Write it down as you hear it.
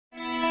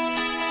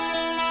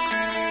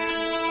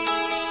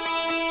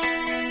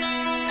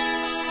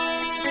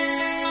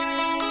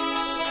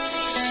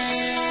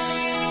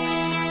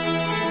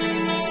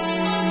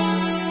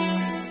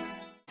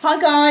Hi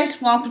guys,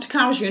 welcome to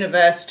Carol's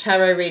Universe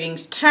Tarot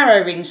Readings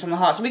from the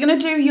Heart. So we're going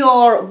to do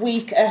your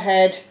week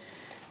ahead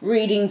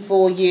reading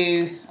for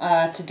you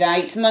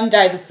today. It's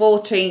Monday the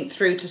 14th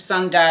through to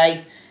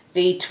Sunday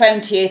the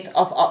 20th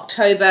of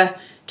October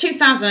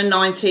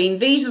 2019.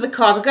 These are the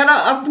cards. I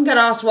often get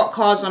asked what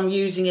cards I'm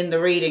using in the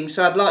reading,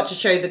 so I'd like to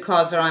show you the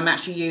cards that I'm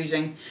actually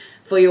using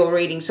for your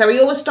reading. So we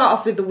always start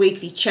off with the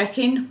weekly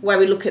check-in, where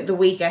we look at the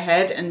week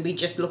ahead and we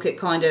just look at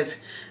kind of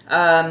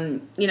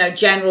you know,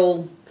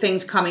 general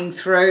things coming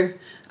through,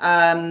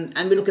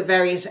 and we look at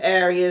various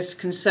areas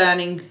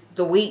concerning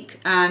the week.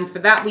 And for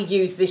that we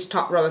use this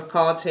top row of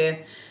cards here.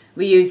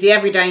 We use the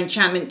Everyday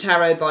Enchantment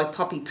Tarot by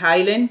Poppy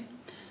Palin.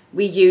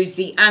 We use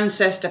the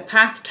Ancestor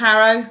Path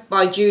Tarot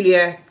by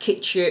Julia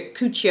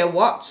Kuchia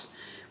Watts.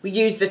 We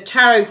use the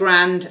Tarot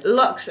Grand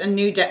Luxe and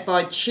New deck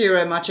by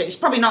Chiro Marchetti. It's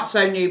probably not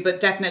so new,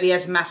 but definitely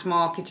as a mass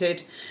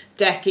marketed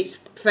deck, it's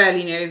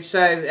fairly new.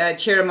 So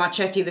Chiro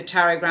Marchetti, the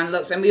Tarot Grand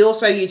Luxe. And we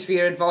also use for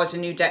your advice a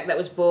new deck that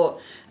was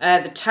bought,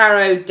 the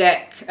Tarot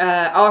deck,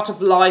 Art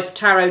of Life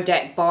Tarot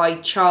deck by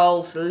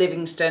Charles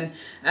Livingston.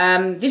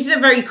 This is a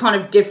very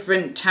kind of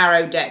different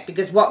tarot deck,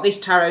 because what this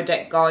tarot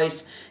deck,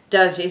 guys,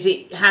 does is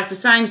it has the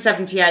same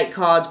 78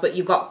 cards, but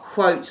you've got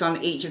quotes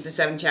on each of the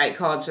 78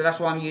 cards. So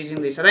that's why I'm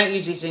using this. I don't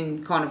use this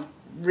in kind of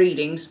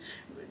readings,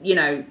 you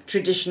know,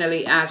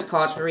 traditionally as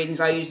cards for readings.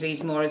 I use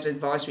these more as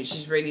advice, which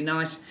is really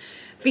nice.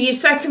 For your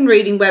second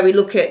reading, where we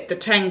look at the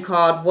 10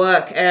 card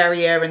work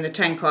area and the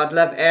 10 card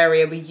love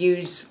area, we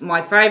use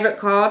my favourite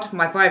card,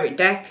 my favourite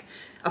deck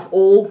of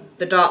all,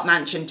 the Dark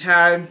Mansion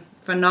Tarot.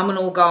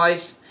 Phenomenal,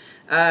 guys.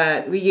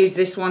 We use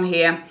this one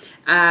here.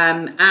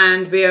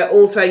 And we are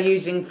also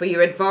using for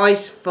your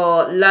advice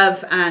for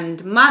love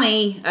and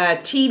money,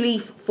 Tea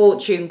Leaf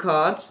Fortune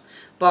cards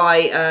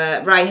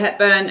by Ray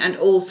Hepburn, and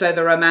also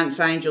the Romance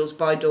Angels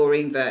by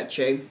Doreen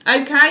Virtue.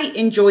 Okay,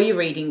 enjoy your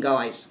reading,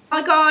 guys.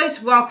 Hi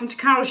guys, welcome to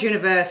Carol's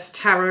Universe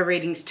Tarot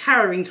Readings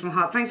from the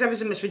Heart. Thanks ever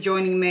so much for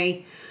joining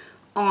me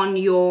on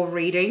your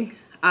reading.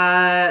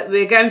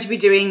 We're going to be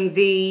doing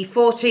the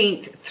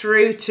 14th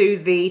through to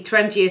the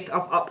 20th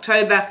of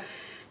October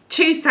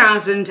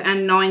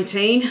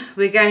 2019.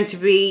 We're going to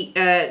be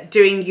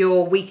doing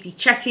your weekly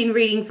check-in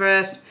reading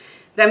first,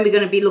 then we're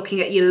going to be looking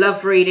at your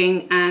love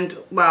reading and,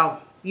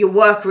 well, your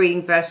work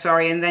reading first,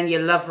 sorry, and then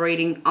your love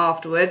reading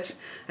afterwards.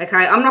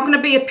 Okay, I'm not going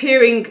to be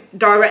appearing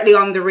directly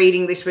on the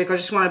reading this week. I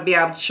just want to be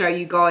able to show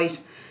you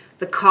guys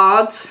the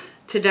cards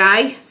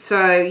today.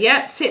 So,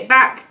 yeah, sit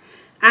back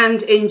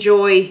and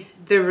enjoy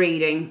the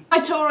reading. Hi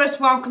Taurus,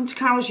 welcome to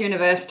Carol's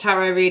Universe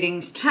Tarot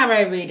Readings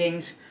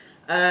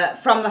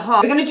from the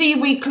Heart. We're going to do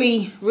your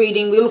weekly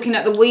reading. We're looking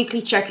at the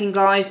weekly check-in,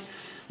 guys.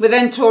 We're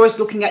then, Taurus,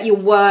 looking at your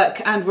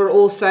work, and we're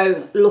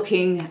also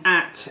looking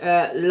at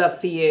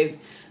love for you.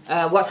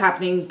 What's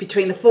happening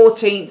between the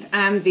 14th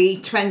and the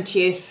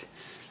 20th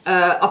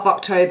of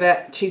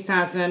October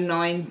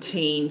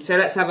 2019. So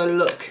let's have a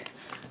look,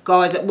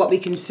 guys, at what we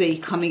can see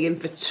coming in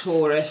for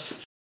Taurus.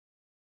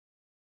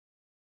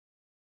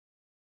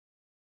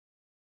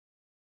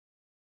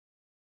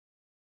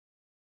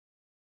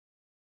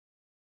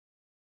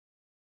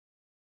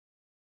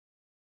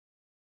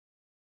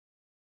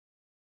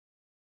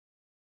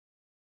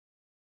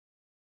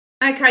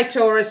 Okay,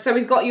 Taurus, so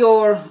we've got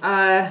your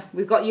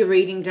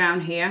reading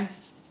down here.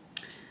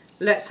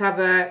 Let's have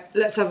a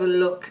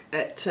look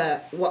at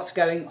what's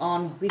going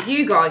on with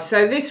you guys.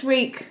 So this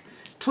week,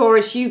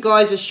 Taurus, you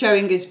guys are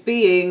showing as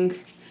being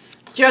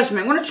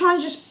Judgment. I'm going to try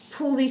and just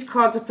pull these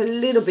cards up a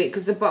little bit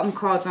because the bottom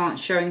cards aren't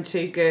showing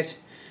too good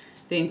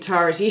the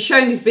entirety. You're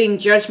showing as being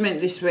Judgment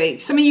this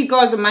week. Some of you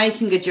guys are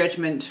making a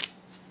judgment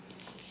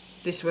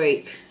this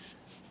week,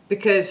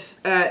 because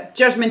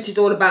Judgment is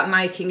all about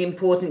making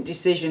important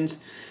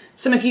decisions.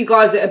 Some of you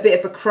guys are at a bit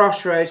of a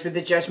crossroads with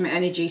the Judgment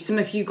energy. Some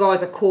of you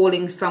guys are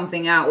calling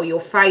something out, or you're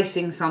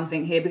facing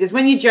something here. Because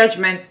when you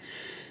Judgment,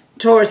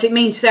 Taurus, it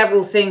means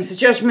several things. The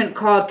Judgment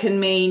card can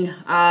mean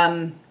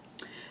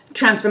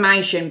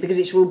transformation, because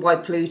it's ruled by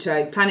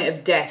Pluto, planet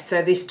of death.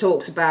 So this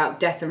talks about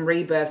death and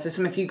rebirth. So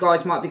some of you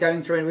guys might be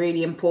going through a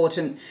really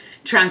important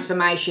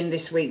transformation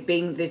this week,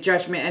 being the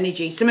Judgment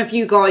energy. Some of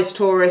you guys,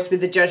 Taurus,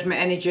 with the Judgment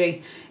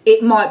energy,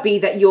 it might be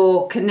that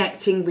you're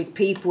connecting with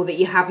people that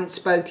you haven't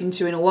spoken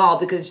to in a while,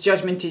 because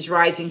Judgment is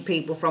raising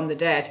people from the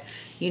dead,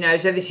 you know.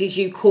 So this is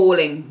you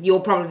calling. You're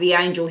probably the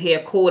angel here,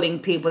 calling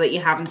people that you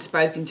haven't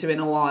spoken to in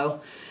a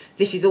while.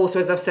 This is also,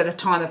 as I've said, a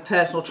time of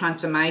personal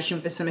transformation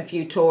for some of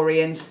you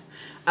Taurians.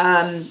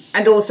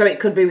 And also it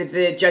could be with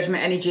the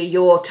Judgment energy,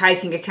 you're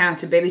taking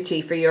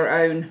accountability for your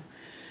own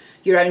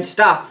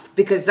stuff,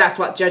 because that's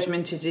what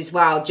Judgment is as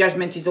well.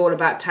 Judgment is all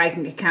about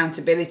taking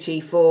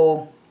accountability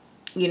for,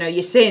 you know,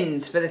 your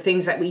sins, for the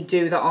things that we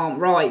do that aren't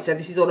right. So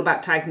this is all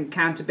about taking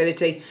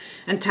accountability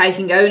and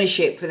taking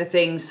ownership for the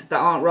things that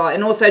aren't right.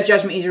 And also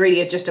Judgment is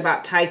really just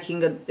about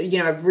taking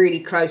a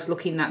really close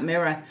look in that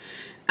mirror,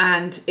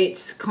 and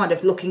it's kind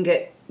of looking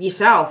at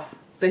yourself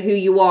for who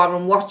you are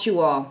and what you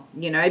are,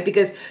 you know.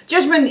 Because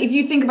Judgment, if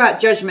you think about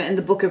Judgment in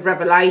the book of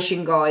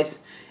Revelation, guys,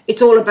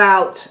 it's all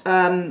about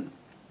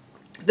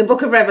the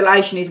book of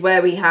Revelation is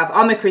where we have,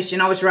 I'm a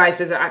Christian, I was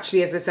raised as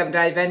a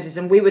Seventh-day Adventist,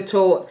 and we were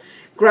taught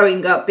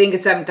growing up, being a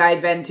Seventh-day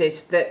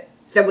Adventist, that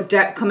there would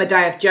come a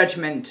day of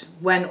judgment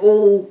when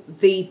all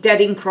the dead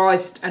in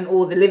Christ and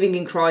all the living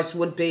in Christ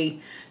would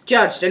be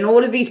judged. And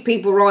all of these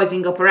people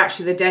rising up are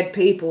actually the dead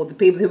people, the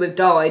people who have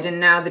died. And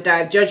now the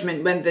day of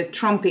judgment, when the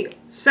trumpet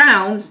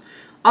sounds,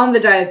 on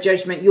the day of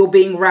judgment, you're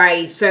being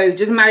raised. So it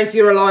doesn't matter if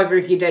you're alive or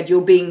if you're dead, you're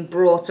being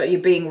brought, or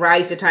you're being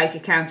raised to take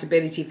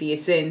accountability for your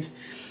sins.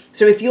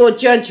 So if you're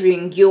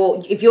judging,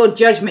 if your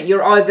judgment,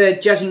 you're either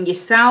judging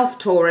yourself,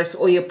 Taurus,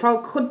 or you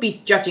could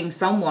be judging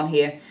someone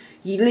here.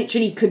 You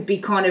literally could be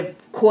kind of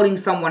calling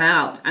someone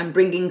out and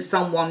bringing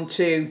someone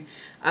to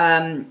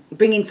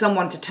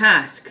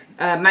task,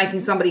 making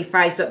somebody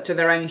face up to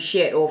their own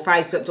shit, or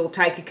face up or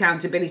take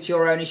accountability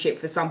or ownership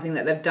for something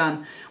that they've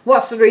done.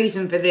 What's the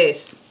reason for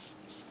this?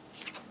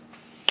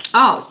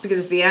 Oh, it's because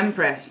of the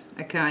Empress.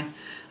 Okay.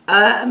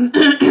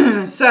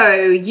 So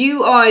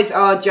you guys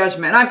are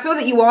judgment. I feel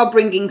that you are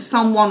bringing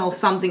someone or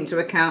something to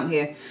account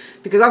here,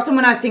 because often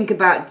when I think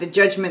about the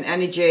judgment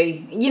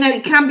energy, you know,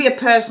 it can be a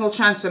personal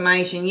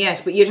transformation,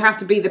 yes, but you'd have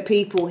to be the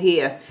people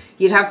here.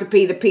 You'd have to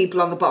be the people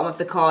on the bottom of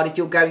the card if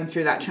you're going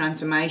through that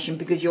transformation,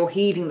 because you're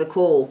heeding the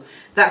call.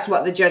 That's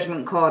what the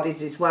judgment card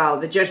is as well.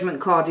 The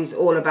judgment card is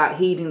all about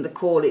heeding the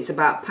call. It's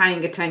about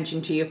paying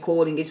attention to your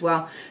calling as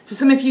well. So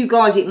some of you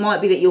guys, it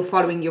might be that you're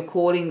following your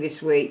calling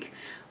this week.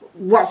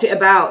 What's it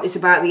about? It's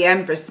about the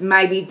Empress.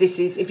 Maybe this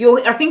is,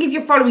 I think if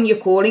you're following your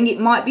calling, it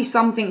might be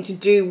something to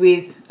do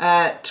with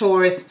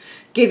Taurus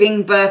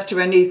giving birth to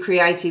a new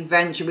creative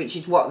venture, which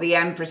is what the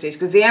Empress is,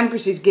 because the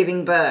Empress is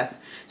giving birth.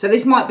 So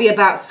this might be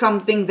about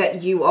something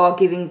that you are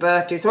giving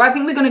birth to. So I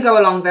think we're going to go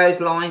along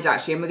those lines,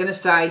 actually, and we're going to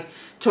say,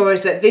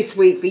 Taurus, that this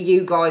week for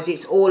you guys,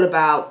 it's all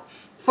about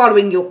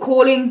following your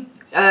calling.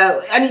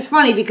 And it's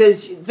funny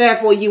because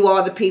therefore you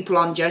are the people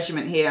on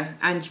judgment here,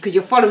 and because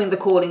you're following the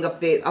calling of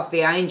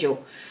the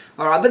angel.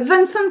 All right, but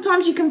then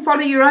sometimes you can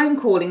follow your own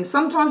calling.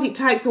 Sometimes it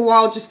takes a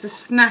while just to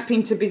snap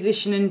into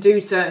position and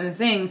do certain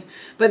things,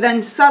 but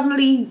then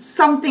suddenly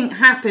something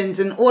happens,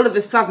 and all of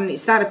a sudden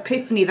it's that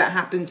epiphany that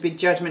happens with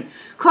judgment.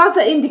 Cards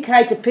that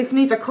indicate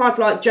epiphanies are cards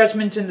like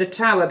Judgment and the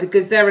Tower,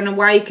 because they're an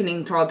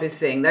awakening type of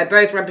thing. They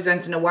both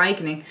represent an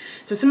awakening.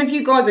 So some of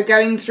you guys are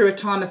going through a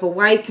time of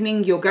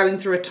awakening. You're going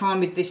through a time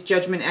with this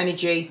judgment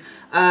energy,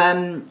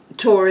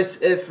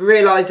 Taurus, of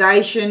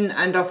realization,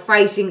 and of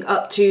facing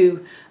up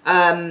to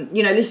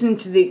you know, listening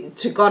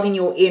to God in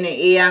your inner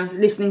ear,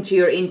 listening to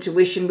your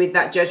intuition with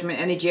that judgment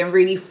energy, and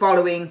really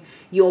following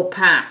your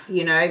path,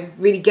 you know,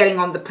 really getting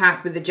on the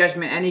path with the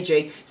judgment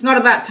energy. It's not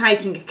about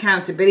taking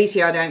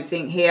accountability, I don't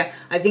think, here.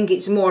 I think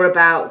it's more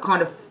about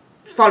kind of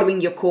following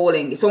your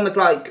calling. It's almost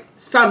like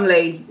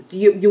suddenly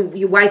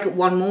you wake up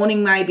one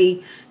morning,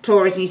 maybe,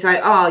 Taurus, and you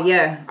say, oh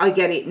yeah, I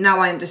get it, now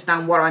I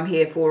understand what I'm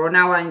here for, or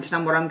now I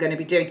understand what I'm going to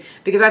be doing.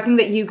 Because I think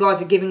that you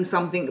guys are giving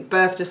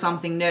birth to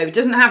something new. It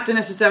doesn't have to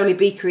necessarily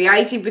be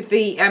creative with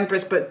the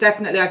Empress, but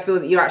definitely I feel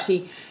that you're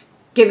actually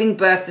giving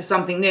birth to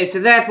something new. So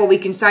therefore we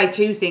can say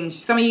two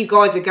things. Some of you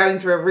guys are going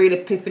through a real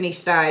epiphany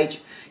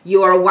stage.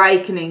 You're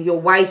awakening, you're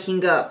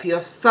waking up,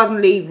 you're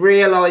suddenly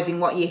realizing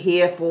what you're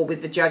here for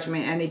with the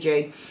judgment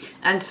energy.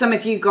 And some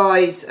of you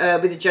guys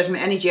with the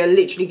judgment energy are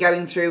literally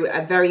going through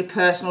a very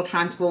personal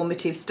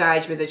transformative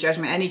stage with the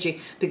judgment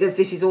energy, because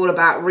this is all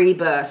about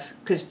rebirth,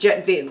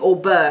 or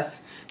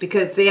birth,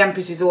 because the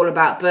Empress is all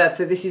about birth.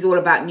 So this is all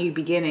about new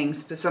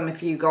beginnings for some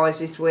of you guys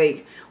this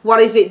week. What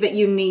is it that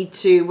you need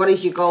to, what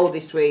is your goal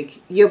this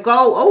week? Your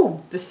goal,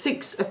 oh, the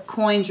Six of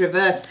Coins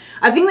reversed.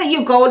 I think that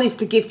your goal is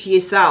to give to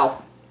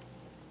yourself.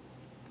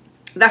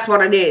 That's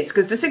what it is,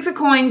 because the Six of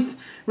Coins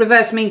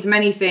reverse means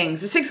many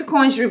things. The Six of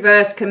Coins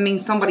reverse can mean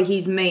somebody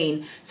who's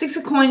mean. Six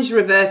of Coins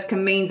reverse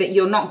can mean that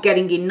you're not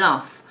getting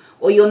enough,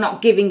 or you're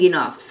not giving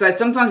enough. So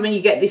sometimes when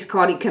you get this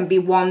card, it can be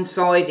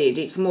one-sided.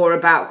 It's more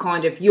about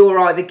kind of you're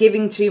either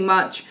giving too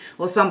much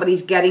or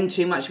somebody's getting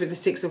too much with the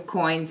Six of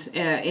Coins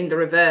in the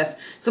reverse.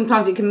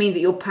 Sometimes it can mean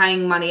that you're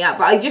paying money out.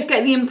 But I just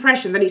get the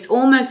impression that it's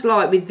almost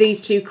like with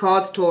these two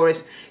cards,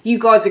 Taurus, you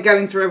guys are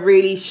going through a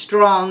really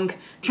strong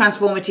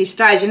transformative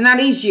stage, and that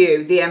is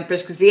you, the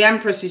Empress, because the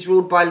Empress is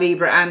ruled by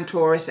Libra and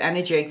Taurus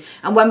energy.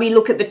 And when we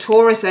look at the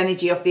Taurus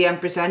energy of the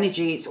Empress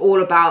energy, it's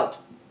all about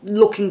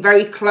looking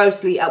very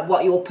closely at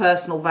what your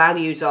personal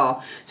values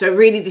are. So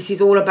really this is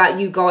all about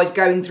you guys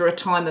going through a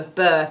time of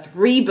birth,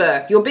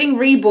 rebirth. You're being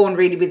reborn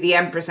really with the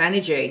Empress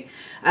energy.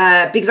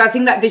 Because I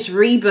think that this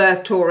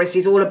rebirth, Taurus,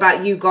 is all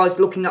about you guys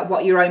looking at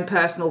what your own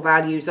personal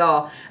values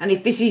are. And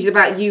if this is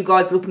about you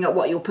guys looking at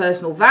what your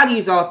personal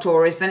values are,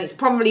 Taurus, then it's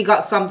probably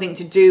got something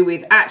to do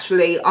with,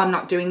 actually, I'm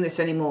not doing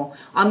this anymore.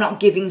 I'm not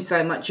giving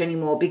so much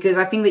anymore. Because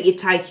I think that you're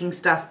taking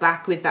stuff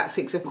back with that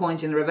Six of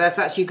Coins in the reverse.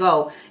 That's your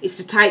goal, is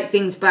to take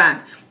things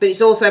back. But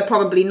it's also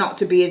probably not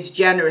to be as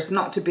generous,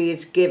 not to be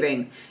as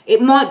giving.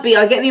 It might be,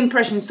 I get the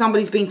impression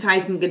somebody's been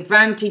taking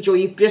advantage, or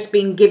you've just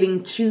been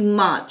giving too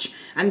much.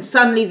 And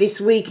suddenly this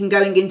week and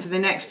going into the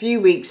next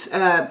few weeks,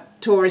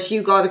 Taurus,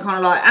 you guys are kind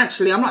of like,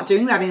 actually, I'm not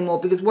doing that anymore,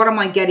 because what am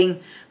I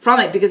getting from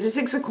it? Because the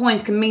Six of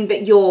Coins can mean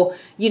that you're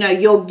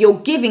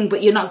giving,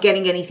 but you're not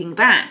getting anything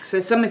back. So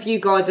some of you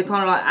guys are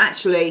kind of like,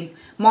 actually,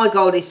 my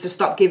goal is to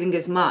stop giving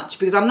as much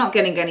because I'm not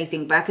getting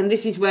anything back. And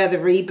this is where the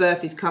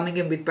rebirth is coming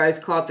in with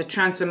both cards, the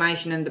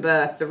transformation and the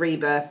birth, the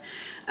rebirth.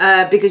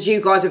 Because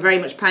you guys are very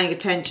much paying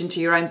attention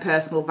to your own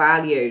personal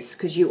values,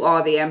 because you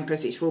are the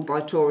Empress. It's ruled by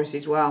Taurus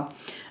as well.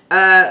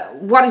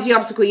 What is the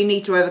obstacle you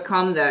need to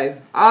overcome, though?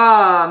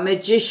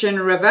 Magician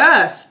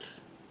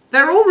reversed.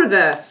 They're all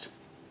reversed.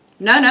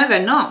 No,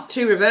 they're not.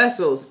 Two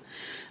reversals.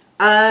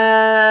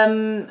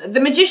 The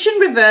Magician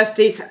reversed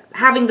is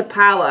having the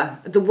power,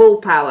 the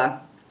willpower.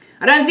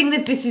 I don't think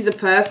that this is a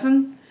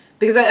person,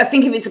 because I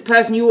think if it's a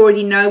person, you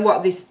already know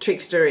what this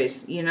trickster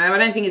is, you know. I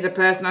don't think it's a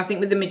person. I think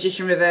with the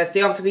Magician reversed,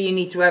 the obstacle you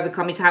need to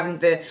overcome is having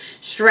the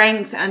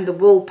strength and the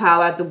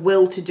willpower, the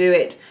will to do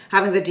it,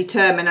 having the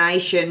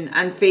determination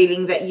and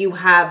feeling that you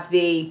have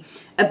the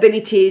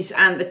abilities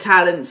and the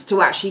talents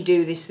to actually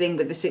do this thing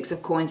with the Six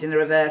of Coins in the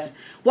reverse.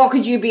 What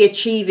could you be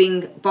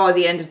achieving by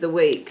the end of the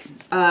week?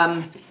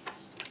 The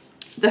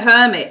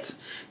Hermit.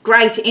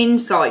 Great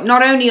insight.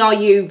 Not only are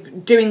you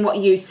doing what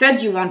you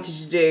said you wanted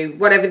to do,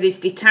 whatever this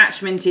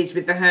detachment is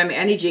with the Hermit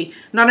energy,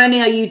 not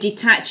only are you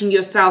detaching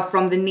yourself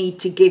from the need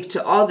to give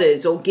to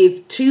others or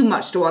give too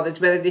much to others,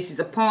 whether this is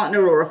a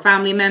partner or a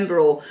family member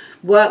or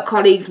work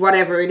colleagues,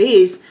 whatever it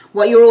is,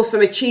 what you're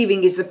also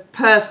achieving is a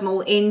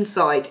personal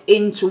insight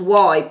into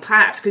why,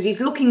 perhaps, because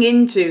he's looking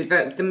into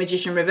the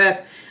Magician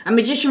reverse. And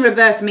Magician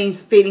reverse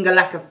means feeling a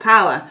lack of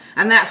power.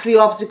 And that's the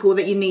obstacle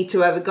that you need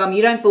to overcome.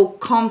 You don't feel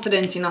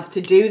confident enough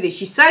to do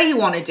this. You say you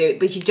want to do it,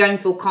 but you don't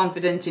feel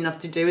confident enough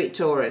to do it,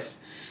 Taurus.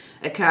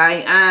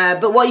 Okay?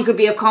 But what you could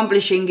be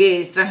accomplishing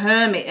is the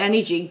Hermit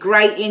energy,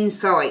 great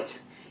insight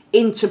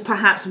into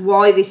perhaps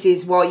why this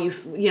is, why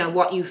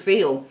what you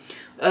feel.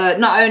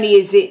 Not only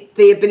is it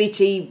the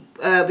ability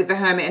with the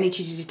Hermit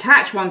energy to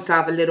detach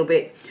oneself a little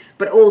bit,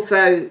 but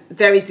also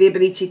there is the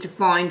ability to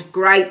find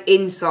great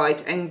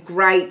insight and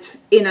great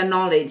inner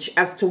knowledge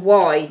as to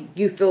why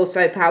you feel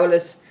so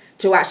powerless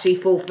to actually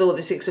fulfill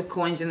the Six of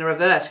Coins in the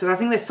reverse. Because I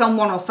think there's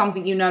someone or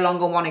something you no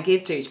longer want to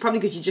give to. It's probably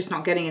because you're just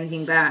not getting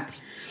anything back.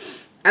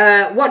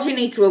 What do you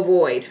need to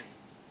avoid?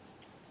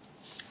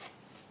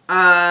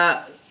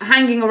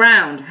 Hanging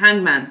around,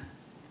 Hangman.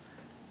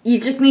 You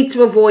just need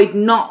to avoid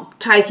not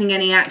taking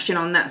any action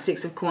on that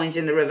Six of Coins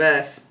in the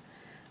reverse.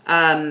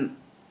 Well,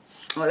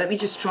 let me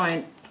just try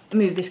and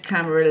move this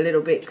camera a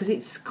little bit because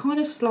it's kind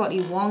of slightly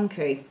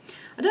wonky.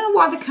 I don't know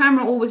why the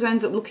camera always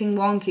ends up looking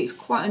wonky. It's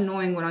quite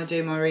annoying when I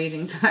do my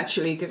readings,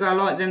 actually, because I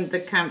like them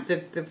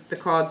the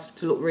cards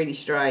to look really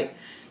straight.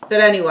 But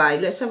anyway,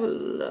 let's have a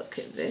look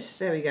at this.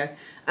 There we go.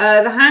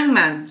 The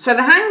Hangman. So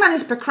the Hangman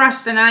is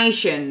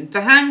procrastination.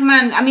 The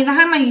Hangman, I mean, the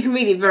Hangman, you can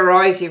read it a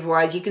variety of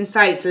ways. You can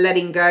say it's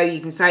letting go. You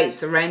can say it's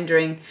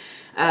surrendering.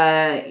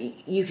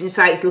 You can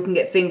say it's looking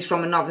at things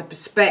from another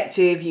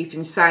perspective. You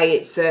can say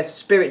it's a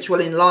spiritual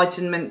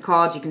enlightenment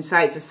card. You can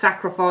say it's a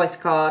sacrifice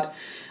card.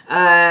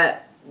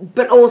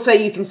 But also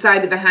you can say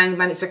with the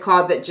Hangman, it's a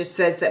card that just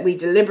says that we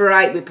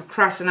deliberate, we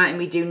procrastinate, and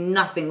we do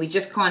nothing. We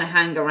just kind of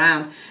hang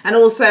around. And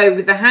also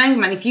with the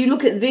Hangman, if you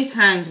look at this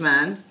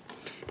Hangman,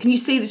 can you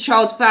see the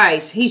child's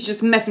face? He's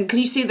just messing. Can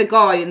you see the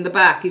guy in the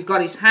back? He's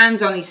got his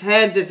hands on his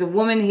head. There's a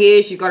woman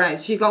here. She's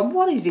like,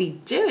 what is he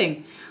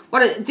doing?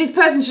 This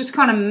person's just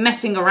kind of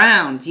messing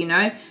around, you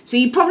know? So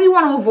you probably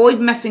want to avoid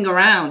messing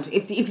around.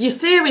 If you're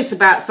serious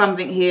about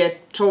something here,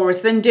 Taurus,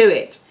 then do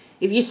it.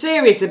 If you're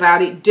serious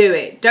about it, do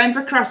it. Don't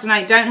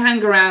procrastinate, don't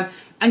hang around,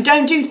 and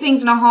don't do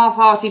things in a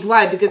half-hearted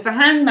way, because the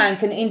Hangman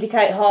can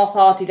indicate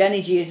half-hearted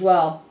energy as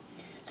well.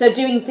 So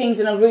doing things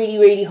in a really,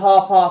 really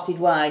half-hearted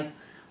way.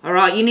 All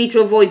right, you need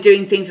to avoid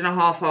doing things in a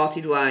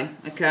half-hearted way,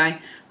 okay?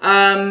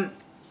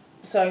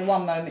 Sorry,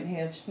 one moment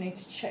here. I just need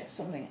to check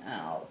something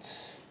out.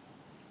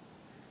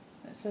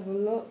 Let's have a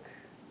look.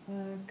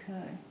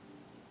 Okay.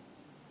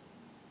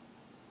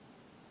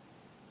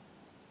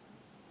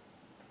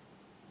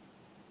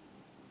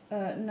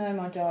 No,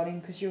 my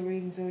darling, because your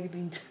reading's already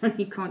been done.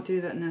 You can't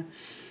do that now.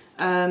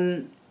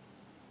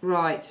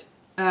 Right.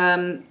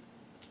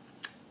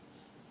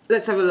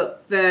 Let's have a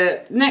look.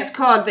 The next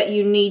card that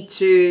you need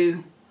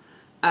to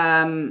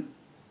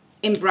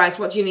embrace.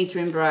 What do you need to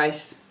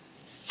embrace?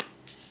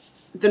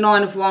 The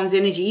Nine of Wands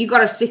energy. You've got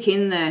to stick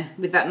in there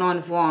with that Nine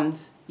of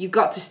Wands. You've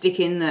got to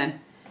stick in there.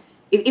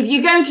 If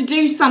you're going to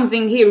do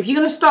something here, if you're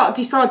going to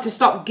decide to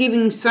stop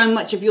giving so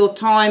much of your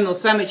time or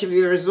so much of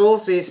your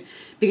resources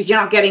because you're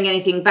not getting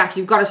anything back,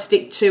 you've got to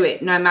stick to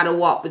it no matter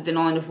what with the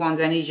Nine of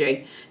Wands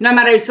energy. No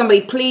matter if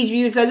somebody pleases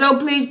you and says, oh,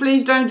 please,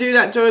 please don't do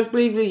that, Taurus,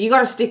 please, please. You've got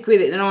to stick with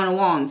it, the Nine of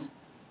Wands.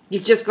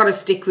 You've just got to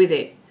stick with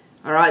it.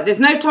 All right? There's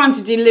no time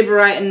to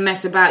deliberate and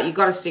mess about. You've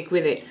got to stick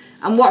with it.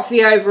 And what's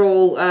the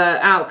overall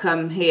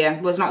outcome here?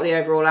 Well, it's not the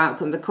overall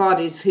outcome. The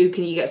card is who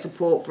can you get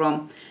support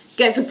from?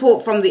 Get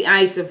support from the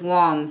Ace of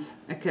Wands,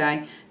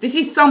 okay? This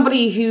is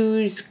somebody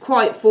who's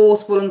quite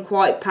forceful and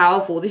quite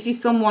powerful. This is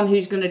someone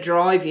who's going to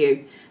drive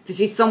you. This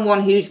is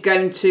someone who's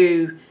going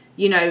to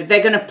you know,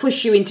 they're going to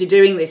push you into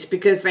doing this,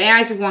 because the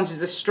Ace of Wands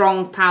is a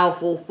strong,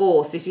 powerful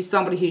force. This is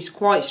somebody who's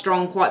quite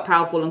strong, quite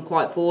powerful, and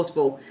quite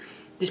forceful.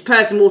 This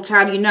person will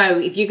tell you, no,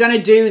 if you're going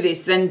to do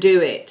this, then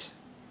do it.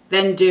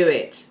 Then do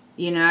it,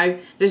 you know.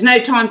 There's no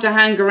time to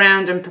hang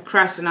around and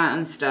procrastinate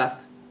and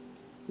stuff.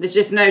 There's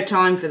just no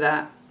time for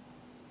that.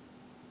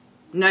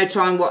 No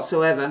time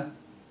whatsoever.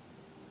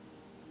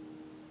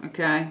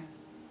 Okay.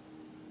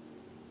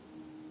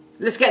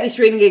 Let's get this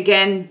reading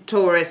again,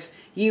 Taurus.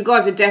 You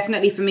guys are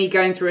definitely, for me,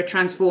 going through a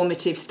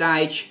transformative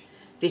stage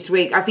this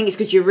week. I think it's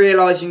because you're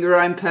realising your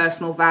own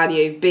personal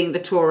value, being the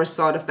Taurus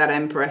side of that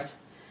Empress.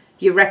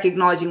 You're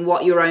recognising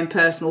what your own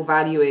personal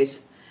value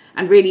is.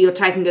 And really, you're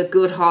taking a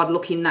good hard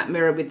look in that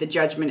mirror with the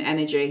Judgment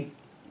energy.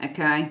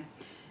 Okay?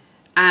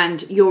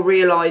 And you're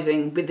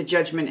realising with the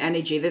Judgment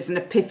energy, there's an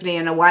epiphany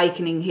and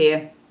awakening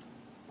here.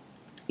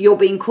 You're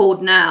being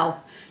called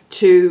now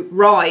to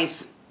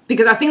rise.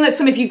 Because I think that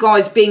some of you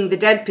guys, being the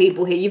dead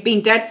people here, you've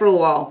been dead for a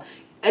while.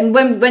 And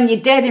when you're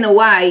dead in a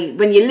way,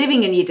 when you're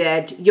living and you're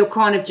dead, you're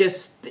kind of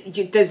just,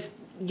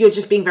 you're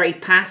just being very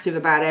passive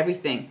about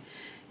everything.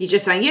 You're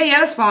just saying, yeah,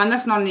 that's fine,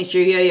 that's not an issue,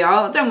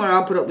 yeah, don't worry,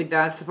 I'll put up with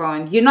that, that's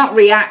fine. You're not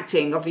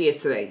reacting,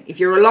 obviously. If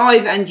you're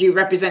alive and you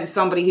represent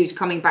somebody who's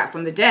coming back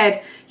from the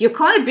dead, you're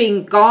kind of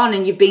being gone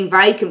and you've been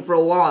vacant for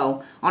a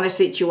while on a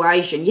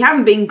situation. You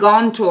haven't been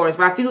gone, Taurus,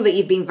 but I feel that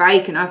you've been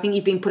vacant. I think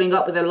you've been putting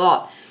up with a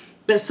lot.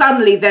 But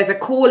suddenly there's a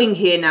calling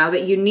here now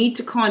that you need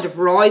to kind of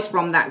rise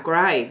from that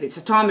grave. It's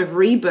a time of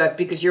rebirth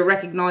because you're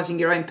recognising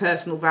your own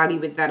personal value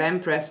with that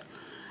Empress.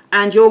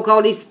 And your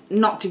goal is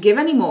not to give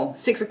anymore.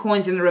 6 of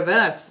Coins in the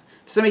reverse.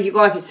 For some of you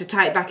guys, it's to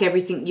take back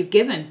everything you've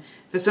given.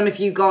 For some of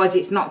you guys,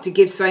 it's not to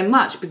give so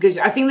much. Because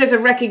I think there's a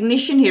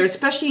recognition here,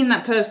 especially in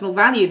that personal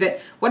value, that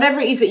whatever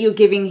it is that you're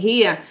giving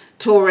here,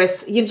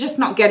 Taurus, you're just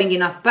not getting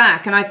enough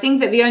back. And I think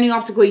that the only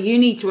obstacle you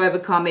need to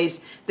overcome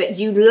is that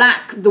you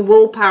lack the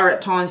willpower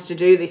at times to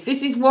do this.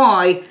 This is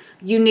why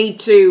you need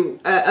to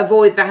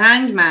avoid the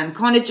Hanged Man,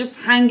 kind of just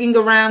hanging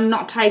around,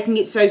 not taking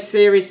it so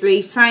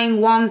seriously, saying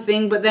one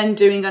thing but then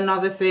doing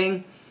another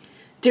thing,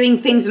 doing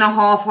things in a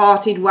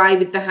half-hearted way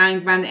with the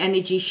Hanged Man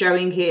energy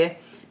showing here,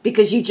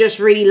 because you just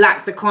really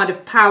lack the kind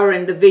of power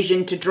and the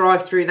vision to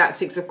drive through that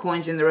 6 of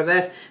Coins in the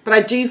reverse. But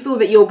I do feel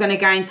that you're going to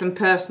gain some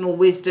personal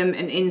wisdom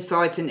and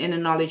insight and inner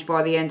knowledge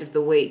by the end of the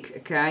week,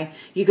 okay?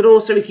 You could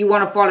also, if you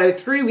want to follow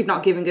through with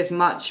not giving as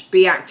much,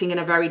 be acting in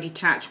a very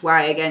detached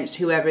way against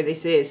whoever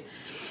this is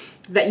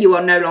that you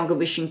are no longer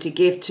wishing to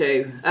give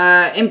to.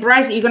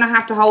 Embrace it. You're going to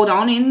have to hold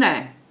on in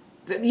there,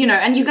 you know,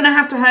 and you're going to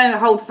have to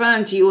hold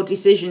firm to your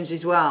decisions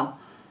as well.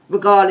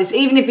 Regardless,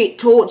 even if it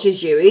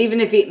tortures you, even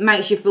if it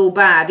makes you feel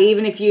bad,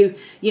 even if you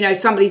know,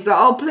 somebody's like,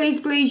 oh,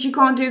 please, you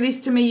can't do this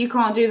to me, you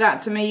can't do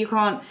that to me, you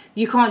can't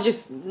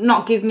just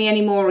not give me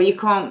anymore, or you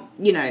can't,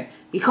 you know,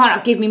 you can't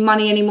not give me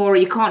money anymore, or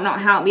you can't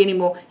not help me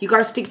anymore. You've got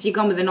to stick to your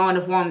gun with the 9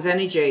 of Wands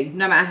energy,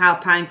 no matter how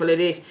painful it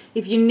is.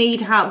 If you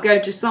need help, go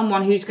to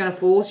someone who's going to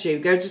force you.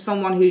 Go to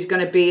someone who's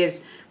going to be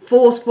as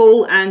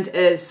forceful and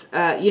as,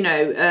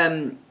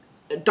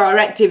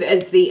 directive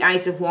as the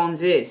Ace of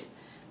Wands is.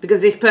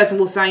 Because this person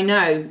will say,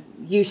 no,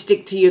 you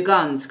stick to your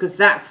guns. Because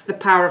that's the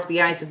power of the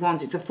Ace of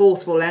Wands. It's a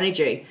forceful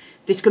energy.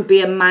 This could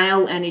be a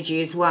male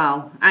energy as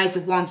well. Ace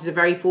of Wands is a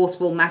very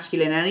forceful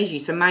masculine energy.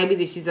 So maybe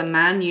this is a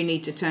man you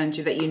need to turn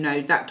to, that you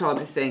know, that type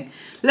of thing.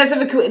 Let's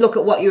have a quick look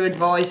at what your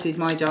advice is,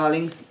 my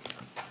darlings.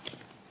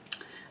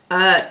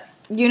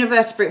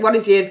 Universe, Spirit, what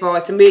is the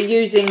advice? And we're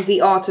using the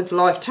Art of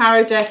Life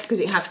Tarot deck because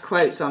it has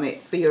quotes on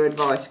it for your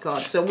advice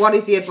card. So what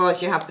is the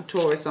advice you have for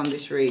Taurus on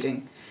this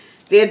reading?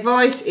 The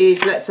advice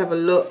is, let's have a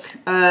look.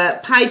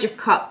 Page of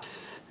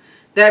Cups.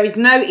 There is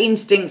no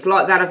instinct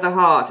like that of the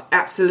heart.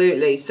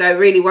 Absolutely. So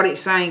really what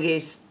it's saying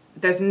is,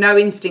 there's no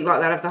instinct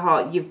like that of the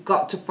heart. You've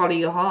got to follow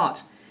your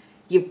heart.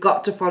 You've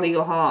got to follow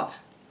your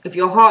heart. If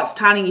your heart's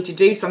telling you to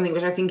do something,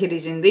 which I think it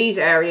is in these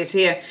areas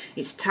here,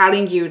 it's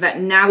telling you that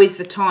now is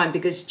the time.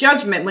 Because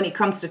Judgment, when it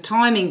comes to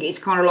timing, it's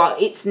kind of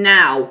like, it's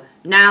now.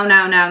 Now.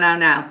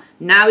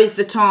 Now is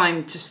the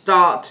time to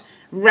start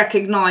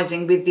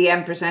recognizing with the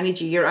Empress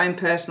energy your own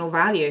personal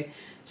value.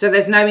 So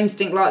there's no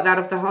instinct like that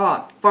of the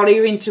heart. Follow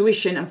your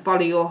intuition and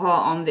follow your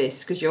heart on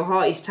this, because your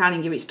heart is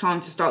telling you it's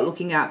time to start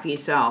looking out for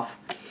yourself.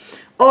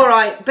 All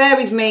right, bear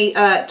with me,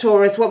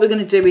 Taurus. What we're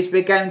going to do is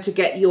we're going to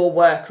get your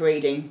work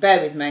reading.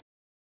 Bear with me.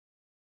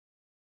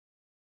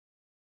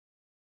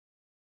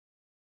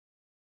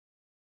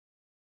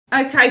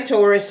 Okay,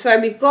 Taurus, so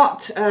we've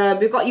got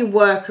your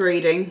work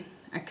reading.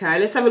 Okay,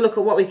 let's have a look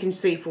at what we can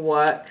see for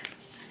work.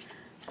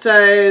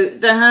 So,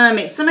 the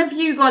Hermit. Some of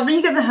you guys, when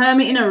you get the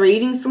Hermit in a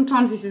reading,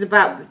 sometimes this is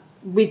about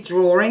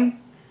withdrawing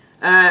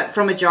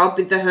from a job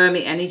with the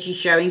Hermit energy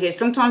showing here.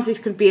 Sometimes this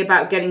could be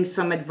about getting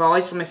some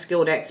advice from a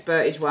skilled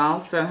expert as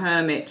well. So,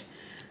 Hermit.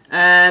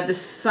 The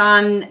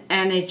Sun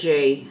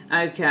energy.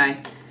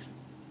 Okay.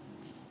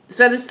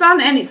 So, the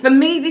Sun energy, for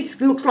me, this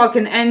looks like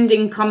an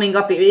ending coming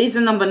up. It is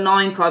a number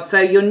 9 card.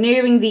 So, you're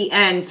nearing the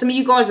end. Some of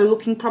you guys are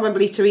looking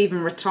probably to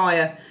even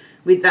retire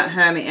with that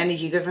Hermit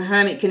energy, because the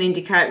Hermit can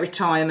indicate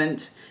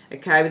retirement,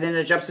 okay, within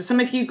a job. So some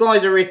of you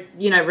guys are,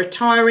 you know,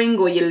 retiring,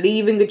 or you're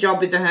leaving a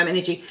job with the Hermit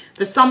energy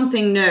for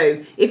something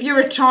new. If you're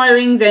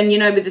retiring, then, you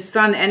know, with the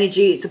Sun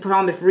energy, it's a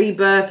time of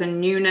rebirth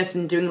and newness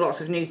and doing lots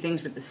of new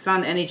things with the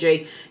Sun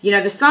energy. You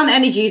know, the Sun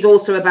energy is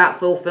also about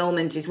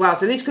fulfillment as well.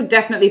 So this could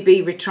definitely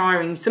be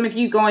retiring. Some of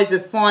you guys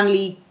have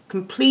finally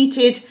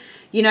completed,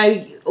 you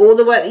know, all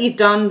the work that you've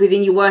done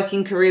within your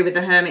working career with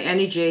the Hermit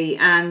energy,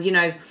 and, you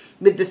know,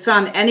 with the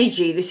Sun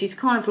energy, this is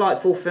kind of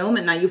like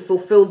fulfillment now. You've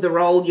fulfilled the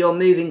role, you're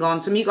moving on.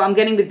 Some of you, I'm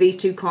getting with these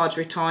two cards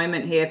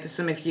retirement here for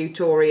some of you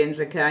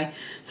Taurians, okay?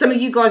 Some of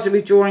you guys are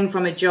withdrawing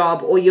from a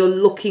job, or you're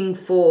looking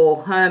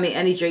for Hermit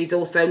energy, is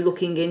also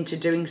looking into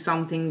doing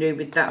something new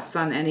with that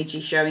Sun energy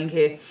showing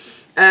here.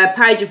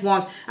 Page of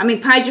Wands. I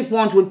mean, Page of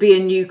Wands would be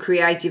a new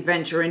creative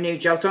venture, a new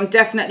job. So I'm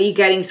definitely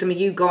getting some of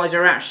you guys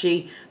are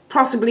actually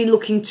possibly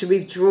looking to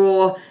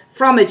withdraw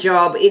from a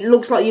job. It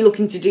looks like you're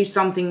looking to do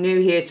something new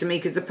here to me,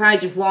 because the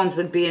Page of Wands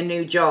would be a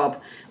new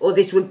job, or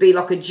this would be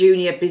like a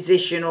junior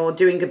position, or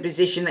doing a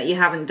position that you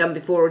haven't done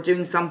before, or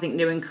doing something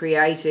new and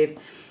creative.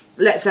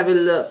 Let's have a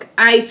look.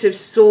 Eight of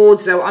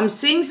Swords, though. I'm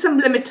seeing some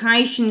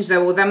limitations,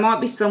 though, or there might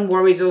be some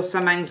worries or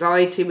some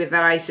anxiety with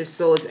that Eight of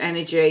Swords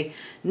energy.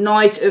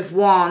 Knight of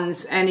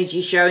Wands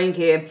energy showing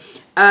here.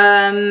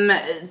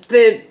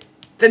 The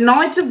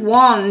Knight of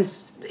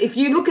Wands, if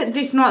you look at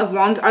this Knight of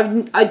Wands,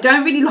 I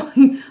don't really like,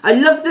 I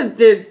love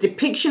the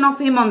depiction of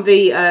him on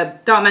the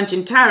Dark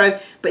Mansion Tarot,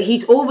 but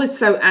he's always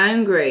so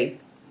angry.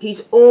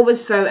 He's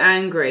always so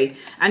angry.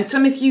 And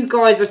some of you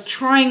guys are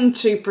trying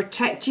to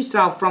protect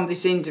yourself from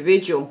this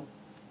individual.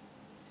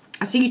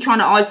 I see you trying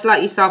to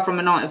isolate yourself from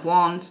a Knight of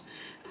Wands.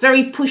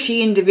 Very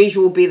pushy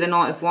individual will be the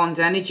Knight of Wands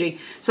energy.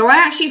 So I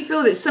actually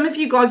feel that some of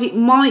you guys, it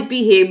might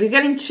be here. We're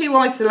getting two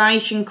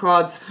isolation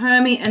cards,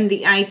 Hermit and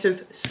the Eight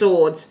of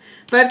Swords.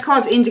 Both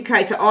cards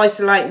indicate to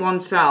isolate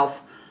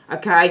oneself,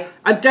 okay?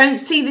 I don't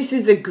see this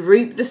as a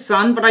group, the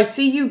Sun, but I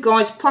see you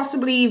guys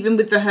possibly even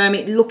with the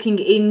Hermit looking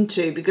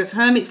into, because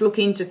Hermits look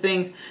into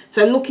things,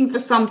 so looking for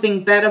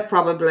something better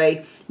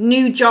probably.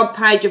 New job,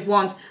 Page of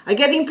Wands. I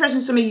get the impression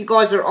some of you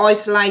guys are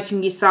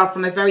isolating yourself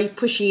from a very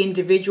pushy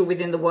individual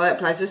within the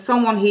workplace. There's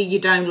someone here you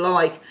don't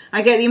like.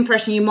 I get the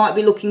impression you might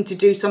be looking to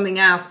do something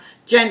else,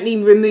 gently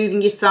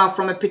removing yourself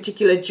from a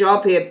particular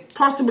job here,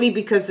 possibly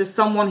because there's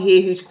someone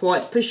here who's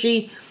quite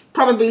pushy,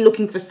 probably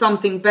looking for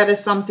something better,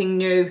 something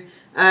new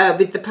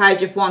with the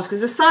Page of Wands. Because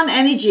the Sun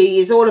energy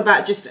is all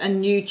about just a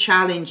new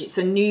challenge. It's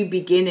a new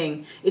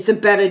beginning. It's a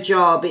better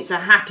job. It's a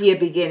happier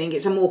beginning.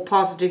 It's a more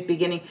positive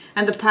beginning.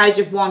 And the Page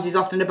of Wands is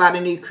often about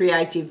a new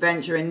creative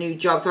venture, a new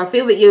job. So I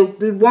feel that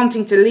you're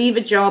wanting to leave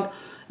a job,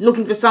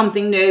 looking for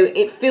something new.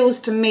 It feels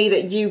to me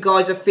that you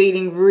guys are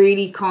feeling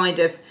really kind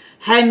of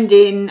hemmed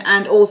in,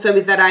 and also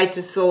with that Eight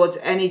of Swords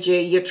energy,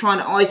 you're trying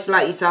to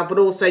isolate yourself, but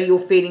also you're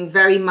feeling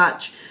very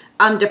much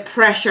under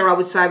pressure, I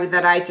would say, with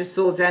that Eight of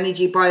Swords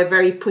energy by a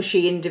very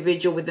pushy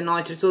individual with the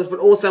Knight of Swords, but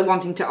also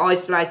wanting to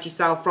isolate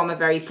yourself from a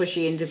very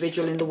pushy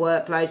individual in the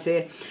workplace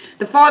here.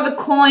 The Five of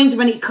Coins,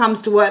 when it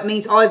comes to work,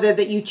 means either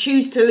that you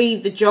choose to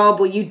leave the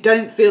job, or you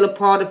don't feel a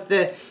part of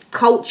the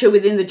culture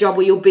within the job,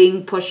 or you're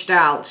being pushed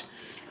out.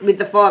 With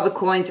the Five of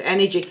Coins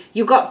energy,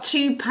 you've got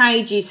two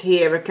pages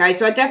here, okay?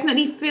 So I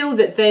definitely feel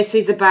that this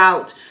is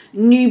about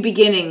new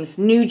beginnings,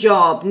 new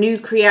job, new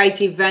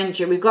creative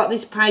venture. We've got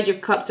this Page of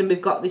Cups and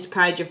we've got this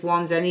Page of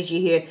Wands energy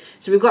here.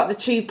 So we've got the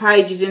two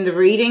pages in the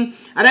reading.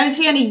 I don't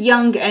see any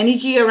young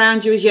energy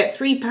around you as yet.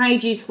 3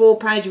 pages, 4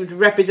 pages would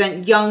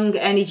represent young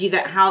energy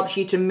that helps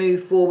you to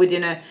move forward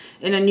in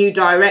a new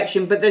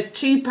direction. But there's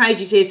 2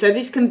 pages here, so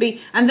this can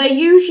be, and they're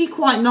usually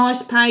quite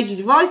nice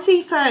pages. If I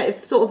see, say,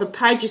 if sort of a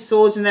Page of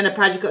Swords and then a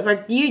Page of Cups,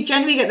 like, you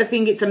generally get the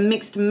thing it's a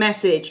mixed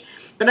message.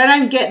 But I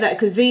don't get that,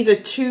 because these are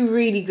 2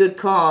 really good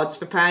cards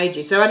for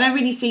pages. So I don't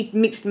really see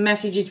mixed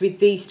messages with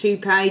these 2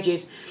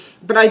 pages.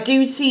 But I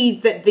do see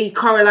that the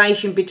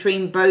correlation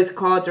between both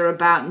cards are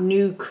about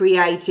new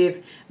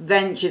creative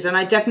ventures. And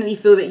I definitely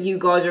feel that you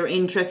guys are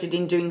interested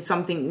in doing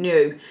something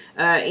new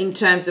in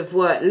terms of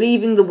work.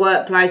 Leaving the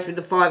workplace with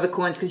the Five of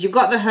Coins, because you've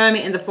got the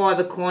Hermit and the Five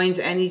of Coins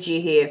energy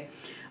here.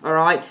 All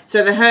right,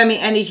 so the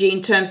Hermit energy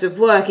in terms of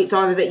work, it's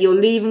either that you're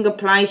leaving a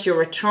place, you're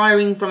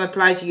retiring from a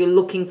place, or you're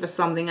looking for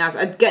something else.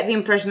 I get the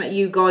impression that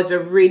you guys are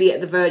really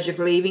at the verge of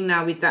leaving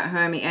now with that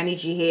Hermit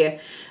energy here.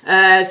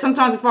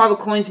 Sometimes the Five of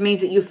Coins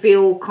means that you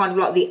feel kind of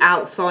like the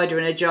outsider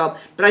in a job.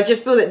 But I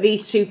just feel that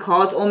these 2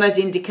 cards almost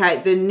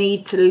indicate the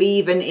need to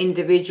leave an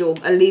individual,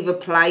 leave a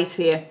place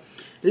here.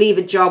 Leave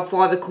a job,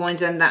 Five of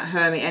Coins and that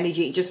Hermit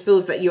energy. It just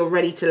feels that you're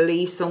ready to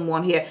leave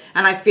someone here.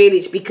 And I feel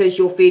it's because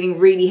you're feeling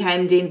really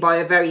hemmed in by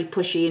a very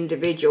pushy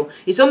individual.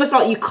 It's almost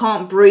like you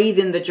can't breathe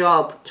in the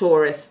job,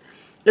 Taurus.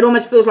 It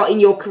almost feels like in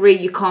your career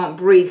you can't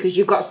breathe because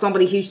you've got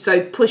somebody who's so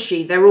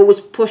pushy. They're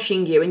always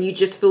pushing you and you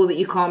just feel that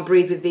you can't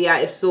breathe with the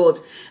Eight of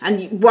Swords.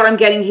 And what I'm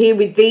getting here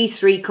with these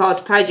 3 cards,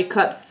 Page of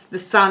Cups, the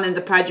Sun and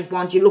the Page of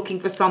Wands, you're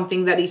looking for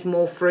something that is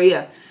more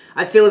freer.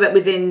 I feel that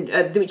within,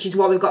 which is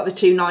why we've got the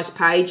 2 nice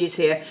pages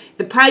here.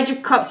 The Page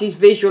of Cups is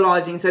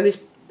visualizing. So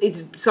this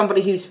it's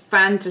somebody who's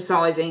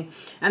fantasizing,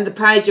 and the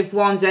Page of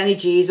Wands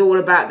energy is all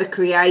about the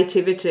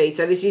creativity.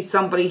 So this is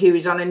somebody who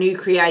is on a new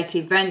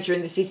creative venture,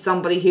 and this is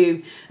somebody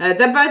who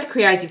they're both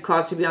creative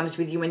cards, to be honest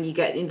with you. When you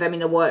get them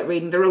in a work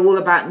reading, they're all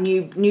about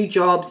new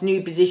jobs,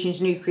 new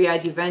positions, new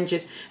creative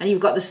ventures, and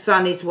you've got the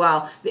Sun as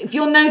well. If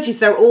you'll notice,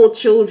 they're all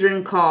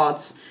children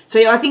cards.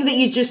 So I think that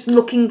you're just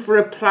looking for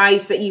a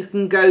place that you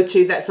can go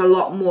to that's a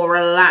lot more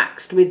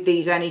relaxed with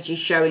these energies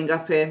showing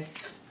up here.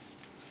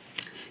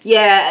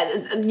 Yeah,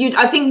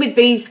 I think with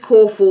these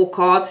core 4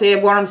 cards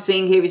here, what I'm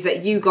seeing here is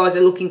that you guys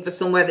are looking for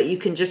somewhere that you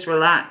can just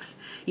relax.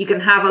 You can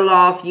have a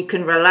laugh, you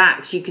can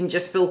relax, you can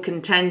just feel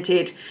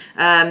contented.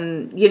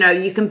 You know,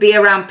 you can be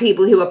around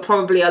people who are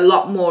probably a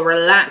lot more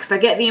relaxed. I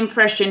get the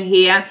impression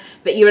here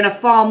that you're in a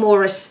far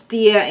more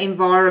austere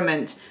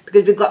environment,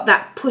 because we've got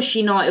that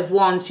pushy Knight of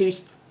Wands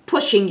who's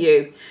pushing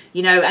you,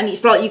 you know, and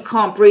it's like you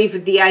can't breathe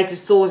with the 8 of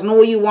Swords, and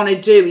all you want to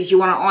do is you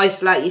want to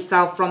isolate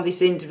yourself from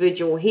this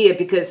individual here,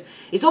 because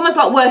it's almost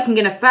like working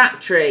in a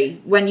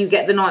factory when you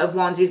get the Knight of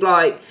Wands. Is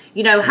like,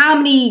 you know, how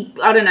many,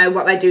 I don't know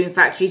what they do in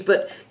factories,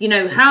 but, you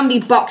know, how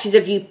many boxes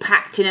have you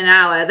packed in an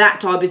hour?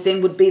 That type of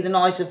thing would be the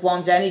Knight of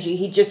Wands energy.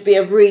 He'd just be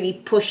a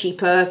really pushy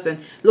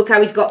person. Look how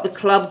he's got the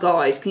club,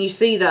 guys. Can you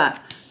see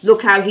that?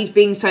 Look how he's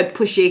being so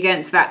pushy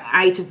against that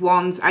 8 of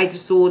Wands, 8 of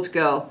Swords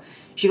girl.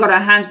 She got her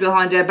hands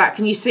behind her back.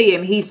 Can you see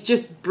him? He's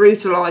just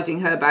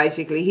brutalizing her,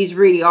 basically. He's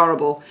really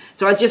horrible.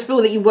 So I just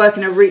feel that you work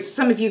in a...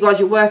 Some of you guys,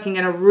 you're working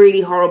in a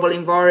really horrible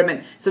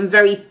environment. Some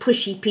very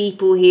pushy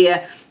people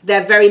here.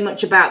 They're very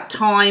much about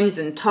times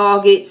and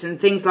targets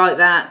and things like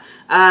that.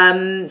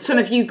 Some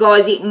of you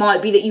guys, it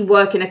might be that you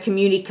work in a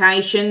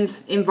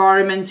communications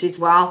environment as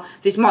well.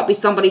 This might be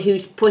somebody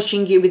who's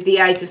pushing you with the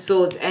 8 of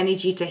Swords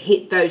energy to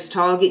hit those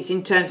targets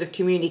in terms of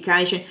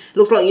communication.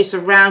 Looks like you're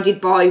surrounded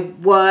by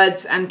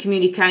words and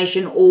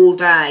communication all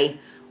day.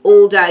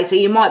 All day. So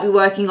you might be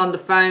working on the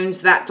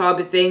phones, that type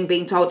of thing,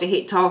 being told to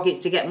hit targets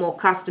to get more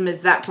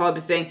customers, that type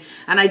of thing.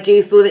 And I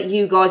do feel that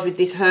you guys with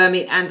this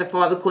Hermit and the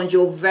 5 of Coins,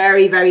 you're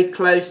very, very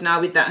close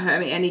now with that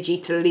Hermit energy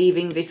to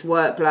leaving this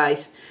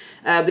workplace.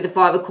 With the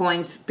 5 of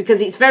Coins,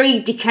 because it's very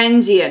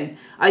Dickensian,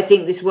 I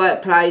think this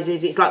workplace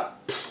is. It's like,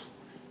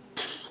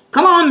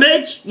 come on,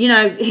 bitch, you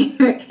know,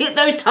 hit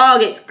those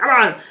targets, come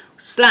on,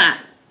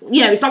 slap.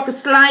 You know, it's like a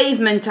slave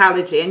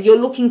mentality, and you're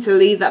looking to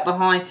leave that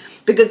behind,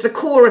 because the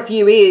core of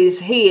you is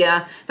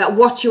here that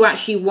what you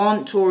actually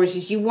want, Taurus,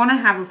 is you want to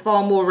have a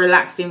far more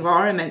relaxed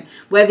environment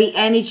where the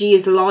energy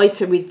is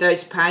lighter with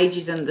those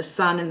pages and the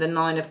Sun and the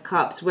 9 of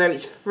Cups, where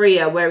it's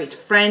freer, where it's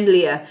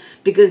friendlier,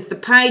 because the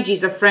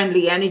pages are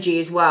friendly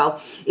energy as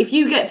well. If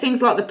you get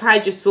things like the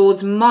Page of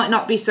Swords, might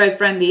not be so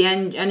friendly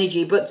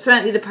energy, but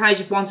certainly the Page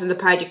of Wands and the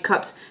Page of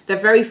Cups, they're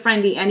very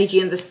friendly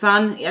energy, and the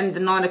Sun and the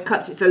 9 of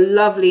Cups, it's a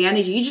lovely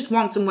energy. You just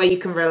want somewhere you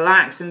can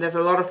relax, and there's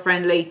a lot of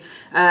friendly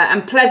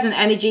and pleasant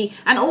energy,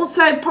 and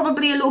also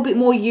probably a little bit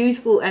more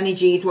youthful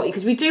energy is what,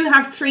 because we do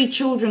have 3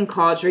 children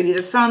cards really,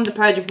 the Sun, the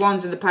Page of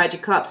Wands and the Page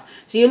of Cups.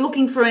 So you're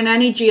looking for an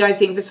energy, I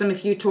think, for some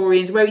of you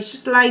Taurians, where it's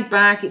just laid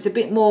back, it's a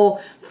bit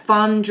more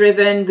fun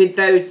driven with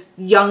those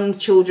young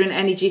children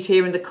energies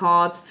here in the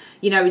cards.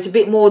 You know, it's a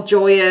bit more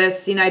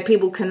joyous, you know,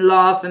 people can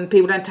laugh and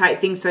people don't take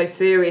things so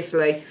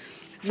seriously.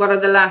 What are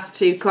the last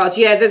 2 cards?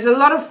 Yeah, there's a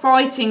lot of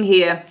fighting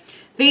here.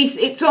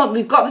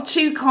 We've got the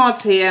 2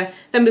 cards here,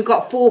 then we've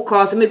got 4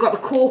 cards, and we've got the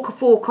core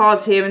 4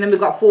 cards here, and then we've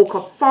got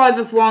 5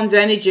 of Wands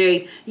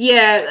energy.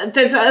 Yeah,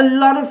 there's a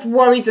lot of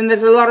worries, and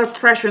there's a lot of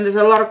pressure, and there's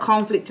a lot of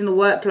conflict in the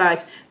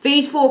workplace.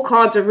 These 4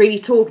 cards are really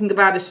talking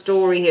about a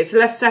story here, so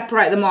let's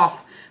separate them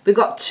off. We've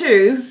got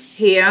 2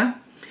 here,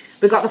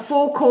 we've got the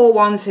 4 core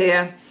ones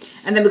here,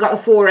 and then we've got the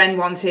 4 end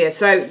ones here.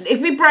 So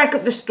if we break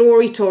up the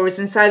story, Taurus,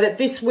 and say that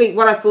this week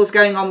what I feel is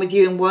going on with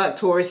you in work,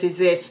 Taurus, is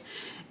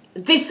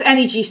this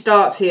energy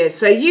starts here.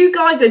 So you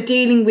guys are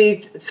dealing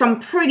with some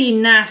pretty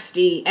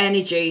nasty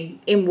energy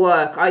in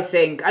work, I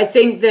think. I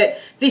think that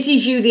this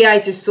is you, the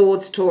 8 of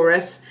Swords,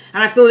 Taurus,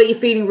 and I feel that you're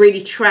feeling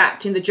really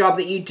trapped in the job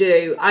that you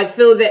do. I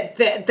feel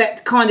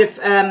that kind of...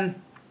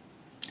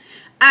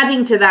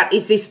 adding to that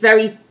is this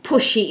very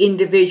pushy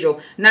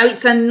individual. Now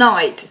it's a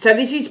Knight, so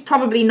this is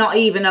probably not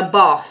even a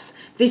boss.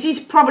 This is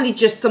probably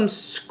just some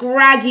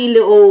scraggy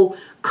little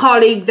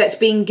colleague that's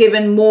been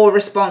given more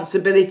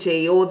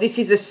responsibility, or this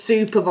is a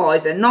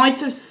supervisor.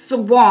 Knight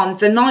of Wands,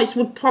 the Knights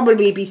would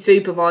probably be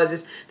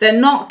supervisors. They're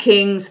not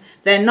kings,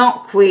 they're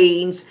not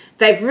queens.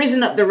 They've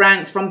risen up the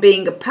ranks from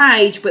being a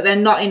page, but they're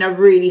not in a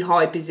really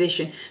high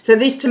position. So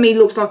this to me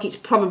looks like it's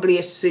probably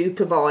a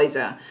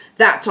supervisor,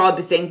 that type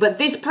of thing. But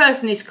this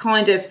person is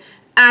kind of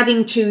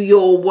adding to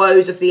your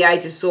woes of the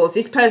 8 of Swords.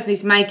 This person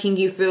is making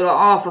you feel like,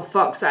 oh, for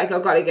fuck's sake,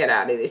 I've got to get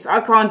out of this.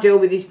 I can't deal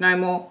with this no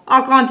more.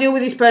 I can't deal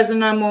with this person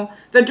no more.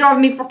 They're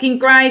driving me fucking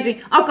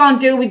crazy. I can't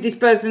deal with this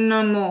person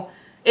no more.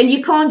 And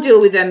you can't deal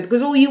with them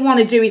because all you want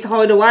to do is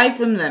hide away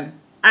from them.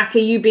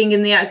 Aka you being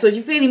in the 8 of Swords.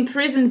 You feel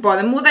imprisoned by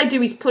them. All they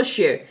do is push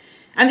you.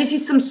 And this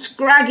is some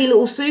scraggy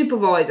little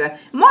supervisor.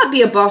 It might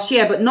be a boss,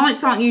 yeah, but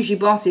Knights aren't usually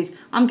bosses.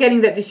 I'm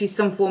getting that this is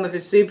some form of a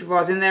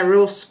supervisor, and they're a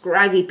real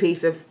scraggy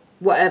piece of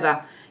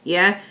whatever.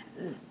 Yeah,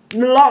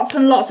 lots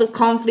and lots of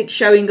conflict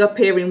showing up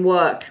here in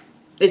work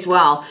as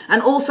well,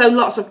 and also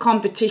lots of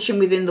competition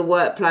within the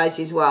workplace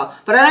as well.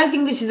 But I don't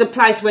think this is a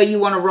place where you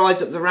want to rise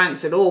up the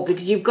ranks at all,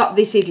 because you've got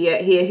this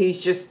idiot here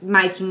who's just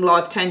making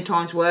life 10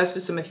 times worse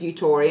for some of you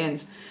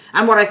Taurians.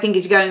 And what I think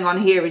is going on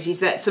here is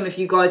that some of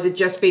you guys are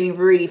just feeling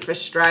really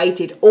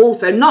frustrated.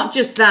 Also, not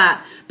just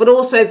that, but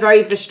also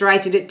very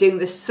frustrated at doing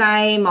the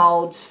same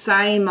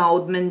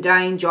old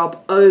mundane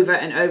job over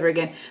and over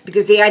again.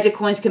 Because the Eight of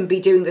Coins can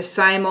be doing the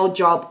same old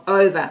job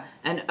over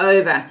and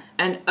over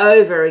and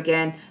over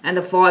again. And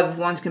the Five of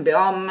Wands can be,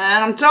 oh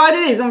man, I'm tired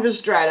of this, I'm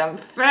frustrated, I'm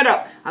fed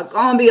up, I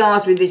can't be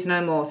arsed with this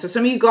no more. So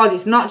some of you guys,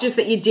 it's not just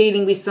that you're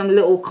dealing with some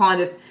little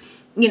kind of,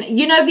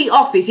 you know The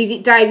Office, is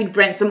it David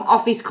Brent, some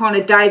office kind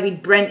of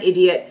David Brent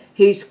idiot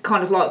who's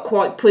kind of like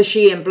quite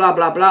pushy and blah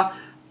blah blah.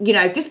 You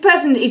know, this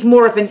person is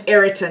more of an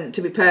irritant,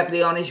 to be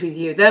perfectly honest with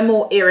you. They're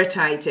more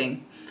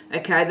irritating.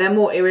 Okay, they're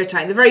more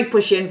irritating. They're very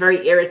pushy and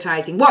very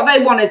irritating. What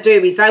they want to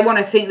do is they want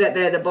to think that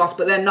they're the boss,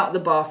 but they're not the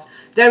boss.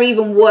 They're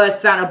even worse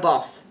than a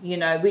boss, you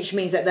know, which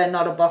means that they're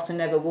not a boss and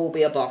never will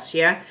be a boss,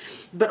 yeah?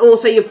 But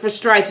also you're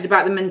frustrated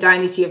about the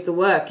mundanity of the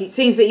work. It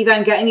seems that you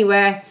don't get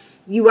anywhere.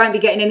 You won't be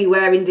getting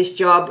anywhere in this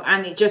job,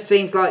 and it just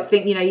seems like,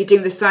 you're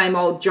doing the same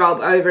old job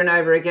over and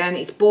over again.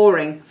 It's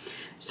boring.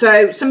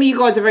 So some of you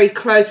guys are very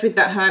close with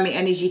that Hermit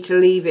energy to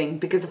leaving,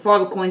 because the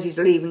Five of Coins is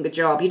leaving the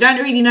job. You don't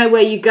really know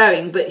where you're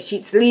going, but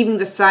it's leaving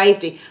the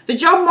safety. The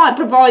job might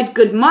provide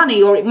good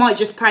money, or it might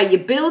just pay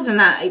your bills and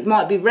that. It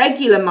might be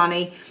regular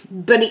money,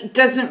 but it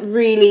doesn't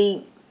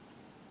really...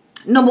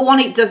 Number one,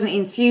 it doesn't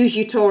infuse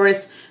you,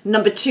 Taurus.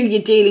 Number two,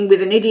 you're dealing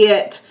with an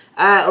idiot.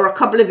 Or a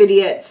couple of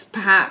idiots,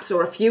 perhaps,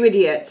 or a few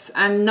idiots.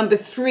 And number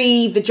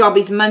three, the job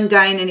is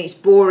mundane and it's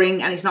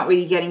boring and it's not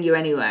really getting you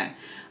anywhere.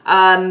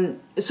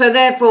 So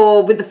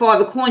therefore, with the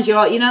Five of Coins, you're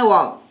like, you know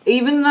what?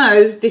 Even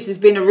though this has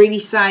been a really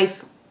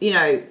safe,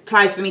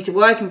 place for me to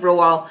work in for a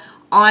while,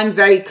 I'm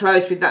very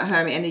close with that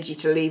Hermit energy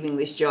to leaving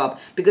this job.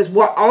 Because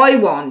what I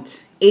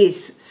want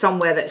is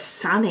somewhere that's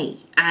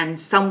sunny and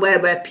somewhere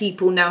where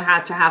people know how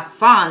to have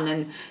fun,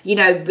 and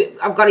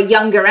I've got a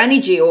younger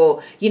energy,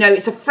 or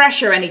it's a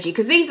fresher energy,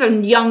 because these are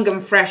young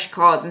and fresh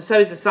cards, and so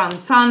is the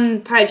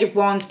Sun, Page of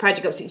Wands, Page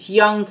of Cups. It's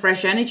young,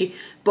 fresh energy.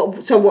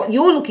 But so what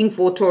you're looking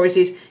for, Taurus,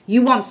 is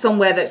you want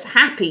somewhere that's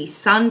happy.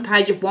 Sun,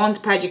 Page of Wands,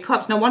 Page of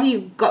Cups. Now, what do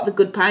you got the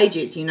good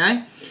pages,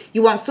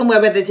 You want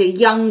somewhere where there's a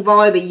young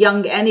vibe, a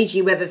young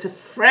energy, where there's a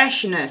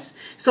freshness,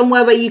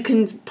 somewhere where you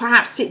can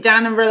perhaps sit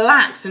down and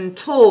relax and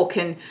talk,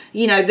 and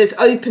there's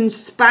open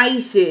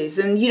spaces,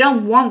 and you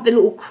don't want the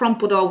little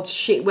crumpled old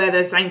shit where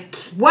they're saying,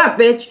 what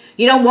bitch?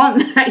 You don't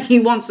want that.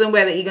 You want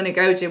somewhere that you're going to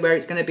go to where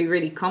it's going to be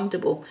really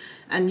comfortable,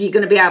 and you're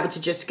going to be able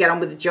to just get on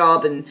with the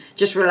job and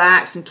just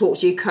relax and talk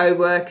to your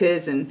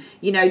co-workers, and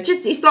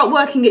just, it's like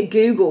working at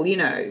Google,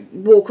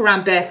 walk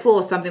around barefoot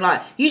or something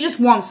like that. You just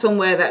want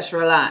somewhere that's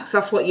relaxed.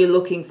 That's what you're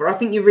looking for. I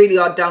think you really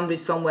are done with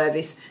somewhere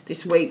this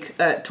week,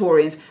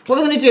 Taurians. What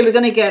we're going to do, we're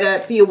going to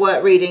get for your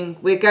work reading,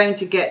 we're going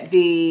to get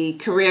the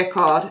career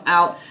card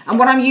out. And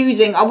what I'm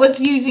using, I was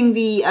using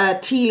the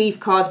tea leaf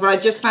cards, but I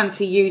just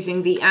fancy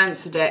using the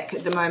answer deck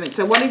at the moment.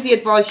 So what is the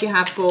advice you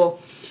have for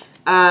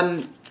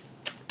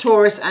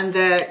Taurus and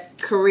their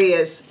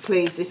careers,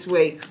 please, this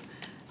week?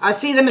 I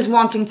see them as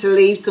wanting to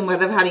leave somewhere.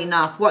 They've had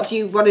enough. What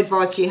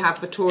advice do you have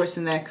for Taurus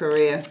and their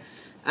career?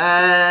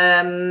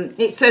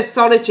 It says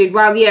solitude.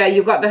 Well, yeah,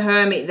 you've got the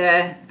Hermit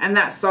there, and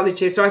that's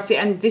solitude. So I see,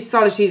 and this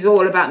solitude is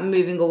all about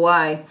moving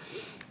away.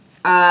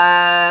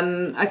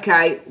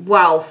 Okay,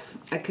 wealth.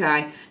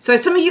 Okay, so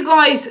some of you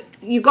guys,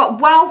 you've got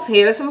wealth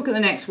here. Let's have a look at the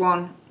next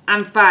one.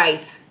 And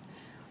faith.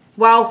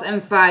 Wealth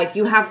and faith.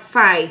 You have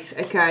faith.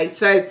 Okay,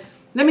 so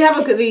let me have a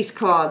look at these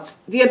cards.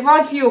 The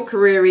advice for your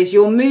career is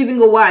you're moving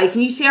away.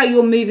 Can you see how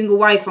you're moving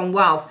away from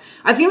wealth?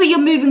 I think that you're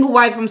moving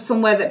away from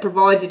somewhere that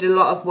provided a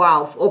lot of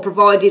wealth or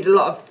provided a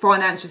lot of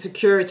financial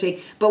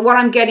security. But what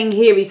I'm getting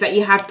here is that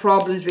you had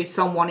problems with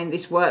someone in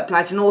this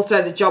workplace, and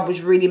also the job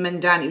was really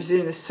mundane. It was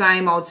doing the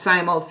same old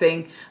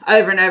thing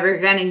over and over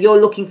again, and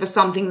you're looking for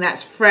something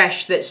that's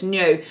fresh, that's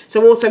new.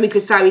 So also we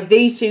could say with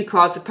these two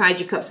cards, the Page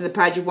of Cups and the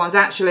Page of Wands,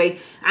 actually,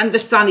 and the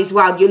Sun as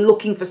well, you're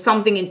looking for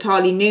something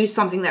entirely new,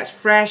 something that's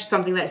fresh,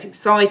 something that's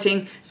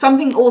exciting,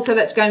 something also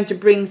that's going to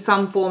bring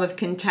some form of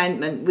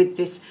contentment with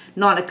this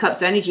Nine of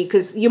Cups energy,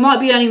 because you might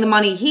be earning the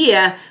money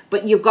here,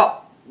 but you've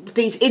got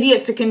these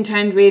idiots to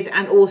contend with,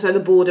 and also the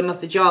boredom of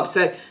the job.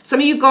 So some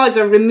of you guys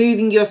are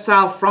removing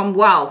yourself from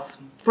wealth,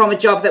 from a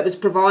job that was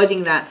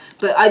providing that.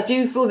 But I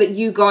do feel that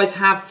you guys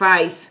have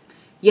faith.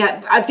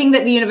 Yeah, I think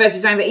that the universe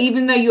is saying that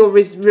even though you're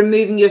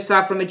removing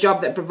yourself from a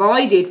job that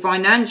provided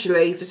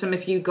financially for some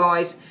of you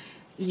guys,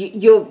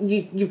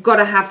 you've got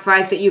to have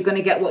faith that you're going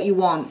to get what you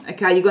want.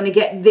 Okay, you're going to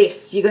get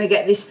this. You're going to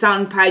get this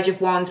Sun, Page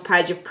of Wands,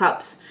 Page of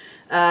Cups,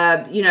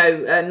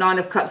 Nine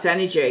of Cups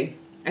energy.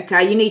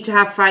 Okay, you need to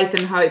have faith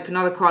and hope.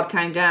 Another card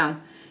came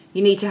down.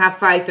 You need to have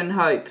faith and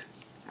hope.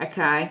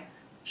 Okay,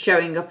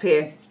 showing up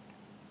here.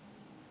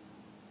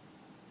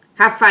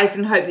 Have faith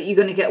and hope that you're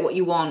going to get what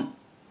you want.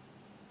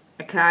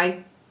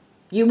 Okay,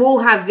 you will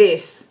have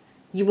this.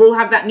 You will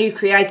have that new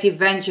creative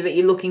venture that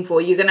you're looking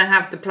for. You're going to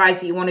have the place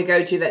that you want to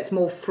go to that's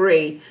more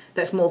free,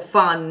 that's more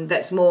fun,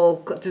 that's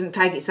more, doesn't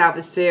take itself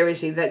as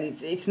seriously, that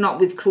it's not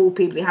with cruel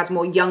people. It has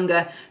more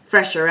younger,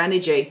 fresher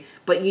energy.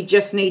 But you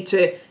just need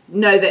to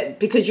know that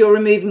because you're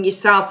removing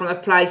yourself from a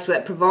place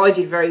that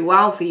provided very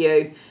well for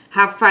you,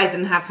 have faith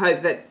and have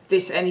hope that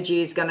this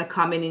energy is going to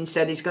come in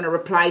instead. It's going to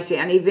replace it.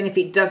 And even if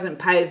it doesn't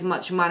pay as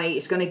much money,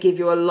 it's going to give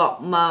you a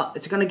lot more,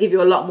 it's going to give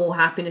you a lot more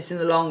happiness in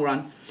the long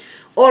run.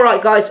 All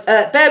right, guys,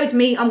 bear with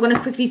me. I'm going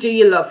to quickly do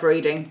your love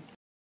reading.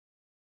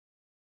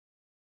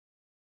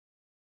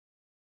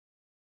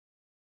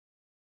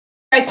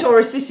 Okay,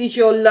 Taurus, this is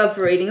your love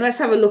reading. Let's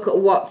have a look at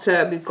what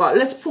we've got.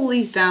 Let's pull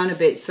these down a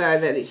bit so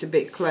that it's a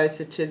bit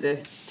closer to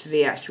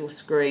the actual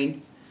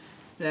screen.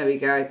 There we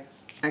go.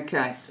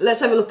 Okay, let's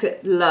have a look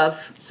at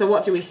love. So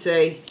what do we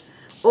see?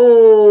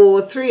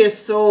 Oh, Three of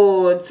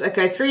Swords.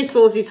 Okay, Three of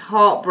Swords is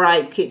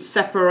heartbreak, it's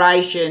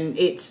separation,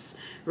 it's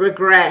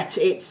regret,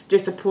 it's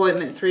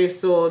disappointment. Three of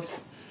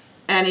Swords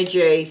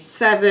energy.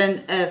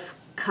 Seven of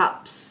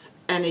Cups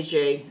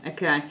energy.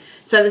 Okay,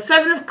 so the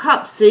Seven of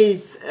Cups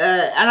is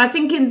and I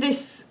think in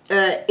this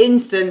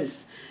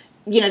instance,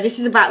 you know, this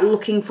is about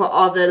looking for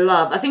other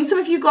love. I think some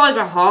of you guys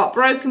are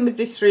heartbroken with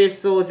this Three of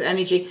Swords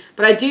energy,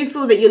 but I do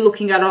feel that you're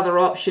looking at other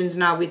options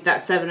now with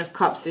that Seven of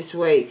Cups this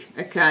week.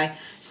 Okay,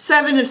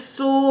 Seven of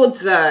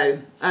Swords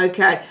though.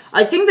 Okay,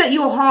 I think that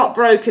you're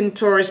heartbroken,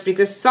 Taurus,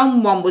 because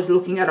someone was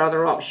looking at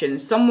other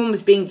options. Someone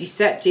was being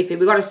deceptive here.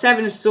 We've got a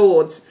Seven of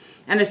Swords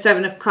and a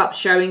Seven of Cups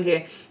showing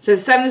here. So the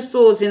Seven of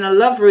Swords in a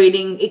love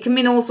reading, it can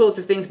mean all sorts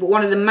of things, but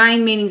one of the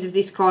main meanings of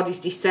this card is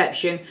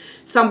deception.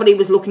 Somebody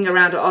was looking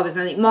around at others,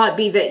 and it might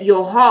be that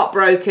you're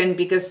heartbroken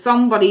because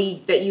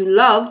somebody that you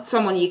loved,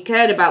 someone you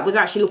cared about, was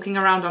actually looking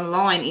around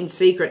online in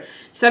secret.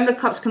 Seven of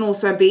Cups can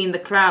also be in the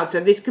cloud, so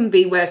this can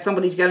be where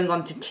somebody's going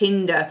on to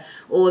Tinder,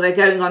 or they're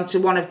going on to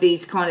one of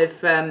these kind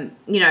of,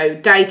 you know,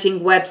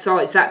 dating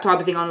websites, that type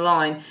of thing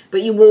online,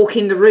 but you walk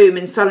in the room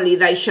and suddenly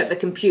they shut the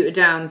computer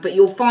down. But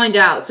you'll find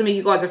out, some of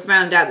you guys have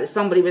found out that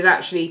somebody was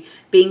actually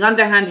being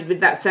underhanded with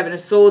that Seven of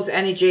Swords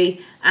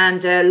energy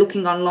and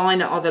looking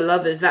online at other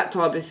lovers, that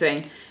type of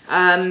thing.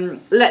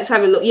 Let's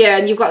have a look. Yeah,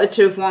 and you've got the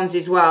Two of Wands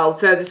as well.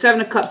 So the Seven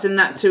of Cups and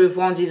that Two of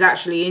Wands is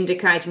actually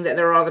indicating that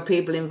there are other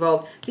people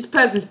involved. This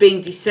person's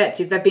being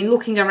deceptive. They've been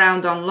looking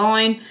around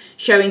online,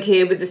 showing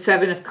here with the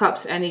Seven of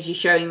Cups energy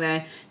showing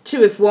there.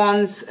 Two of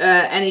Wands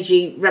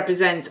energy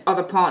represents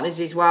other partners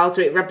as well,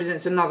 so it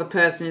represents another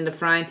person in the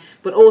frame,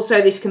 but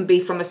also this can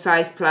be from a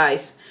safe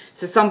place.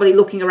 So somebody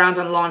looking around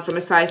online from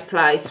a safe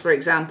place, for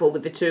example,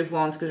 with the Two of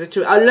Wands, because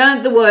I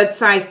learned the word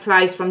safe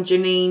place from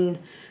Janine,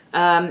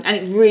 and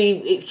it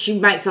really, she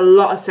makes a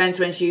lot of sense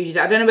when she uses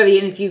it. I don't know whether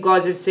any of you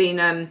guys have seen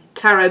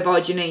Tarot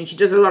by Janine. She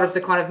does a lot of the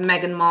kind of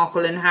Meghan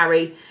Markle and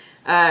Harry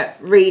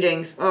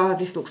readings. Oh,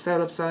 this looks so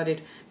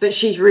lopsided, but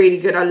she's really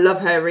good. I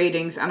love her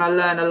readings, and I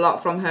learn a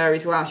lot from her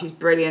as well. She's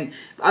brilliant.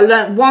 I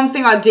learned one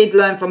thing I did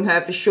learn from her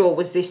for sure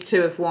was this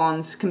Two of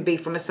Wands can be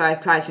from a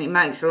safe place, and it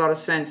makes a lot of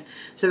sense.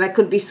 So there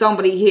could be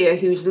somebody here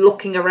who's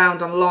looking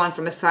around online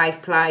from a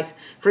safe place,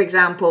 for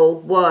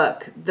example,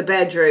 work, the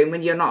bedroom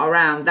when you're not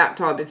around, that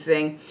type of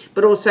thing.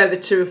 But also the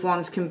Two of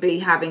Wands can be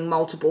having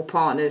multiple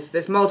partners.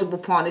 There's multiple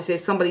partners here.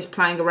 Somebody's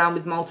playing around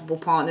with multiple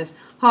partners.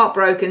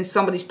 Heartbroken,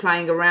 somebody's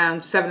playing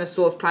around. Seven of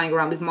Swords playing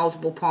around with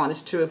multiple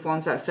partners. Two of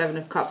Wands, that Seven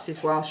of Cups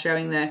as well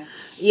showing there.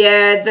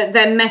 Yeah,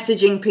 they're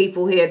messaging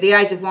people here. The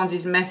Eight of Wands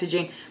is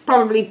messaging.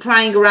 Probably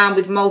playing around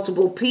with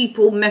multiple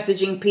people,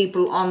 messaging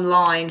people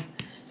online.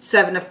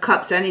 Seven of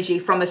Cups energy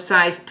from a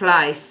safe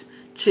place.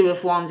 Two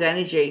of Wands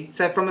energy.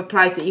 So from a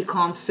place that you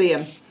can't see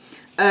them.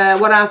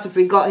 What else have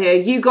we got here?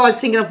 You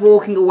guys thinking of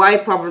walking away,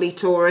 probably,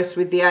 Taurus,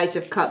 with the Eight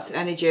of Cups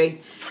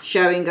energy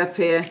showing up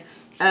here.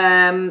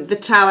 The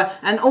Tower,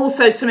 and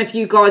also some of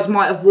you guys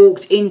might have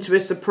walked into a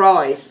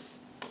surprise.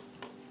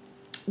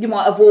 You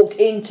might have walked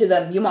into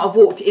them. You might have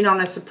walked in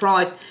on a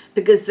surprise,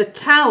 because the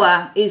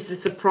Tower is the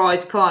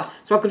surprise card.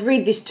 So I could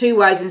read this two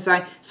ways and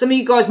say some of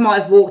you guys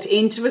might have walked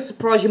into a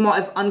surprise. You might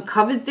have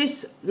uncovered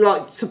this,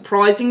 like,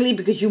 surprisingly,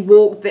 because you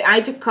walked, the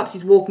Eight of Cups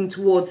is walking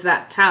towards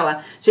that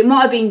Tower. So it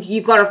might have been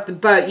you got off the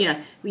boat, you know,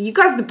 you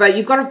got off the boat,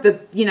 you got off the,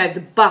 you know, the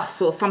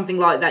bus or something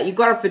like that. You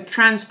got off the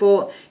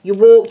transport, you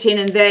walked in,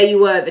 and there you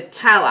were, the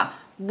Tower.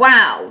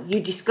 Wow, you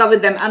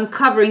discovered them,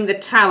 uncovering the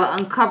Tower,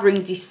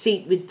 uncovering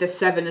deceit with the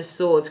Seven of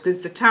Swords,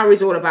 because the Tower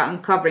is all about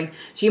uncovering.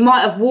 So you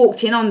might have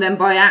walked in on them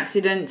by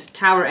accident,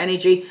 Tower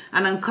energy,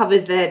 and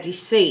uncovered their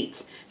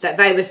deceit, that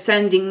they were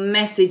sending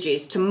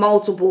messages to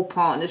multiple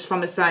partners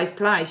from a safe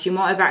place. You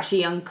might have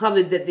actually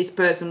uncovered that this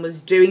person was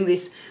doing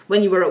this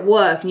when you were at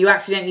work, and you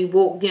accidentally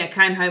walked, you know,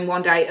 came home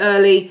one day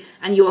early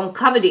and you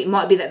uncovered it. It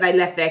might be that they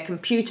left their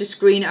computer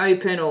screen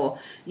open, or,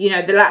 you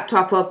know, the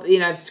laptop up, you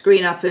know,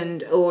 screen up,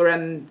 and, or,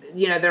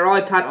 you know, their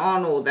iPad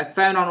on, or their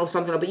phone on, or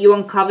something like that. But you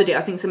uncovered it.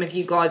 I think some of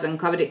you guys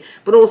uncovered it.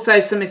 But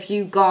also some of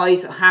you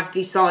guys have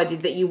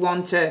decided that you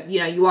want to, you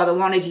know, you either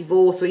want a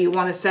divorce or you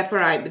want to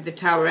separate with the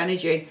Tower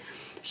energy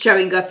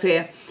showing up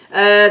here.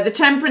 The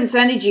Temperance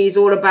energy is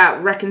all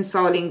about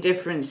reconciling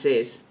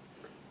differences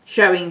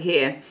showing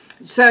here.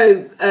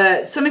 So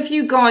some of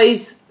you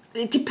guys,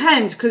 it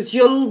depends, because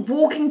you're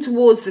walking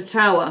towards the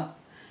Tower.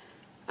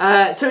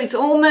 So it's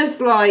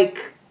almost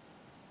like,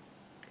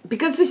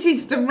 because this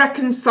is the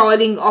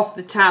reconciling of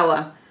the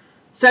Tower.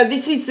 So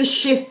this is the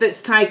shift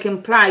that's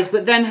taken place,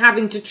 but then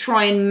having to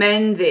try and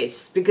mend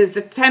this, because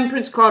the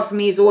Temperance card for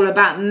me is all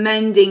about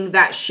mending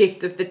that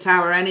shift of the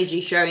Tower energy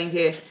showing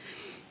here.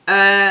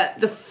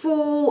 The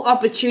full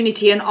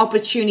opportunity, an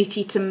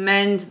opportunity to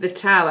mend the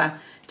Tower,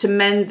 to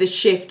mend the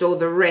shift or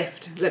the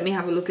rift. Let me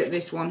have a look at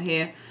this one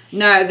here.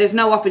 No, there's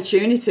no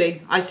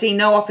opportunity. I see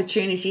no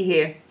opportunity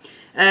here.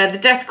 The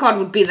Death card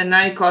would be the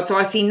no card, so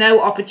I see no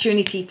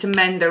opportunity to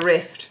mend the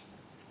rift.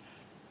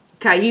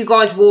 Okay, you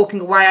guys walking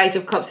away, Eight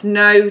of Cups,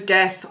 no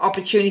death,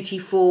 opportunity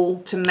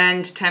fall to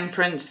mend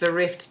Temperance, the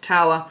Rift,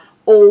 Tower,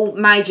 all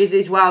majors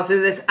as well.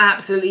 So there's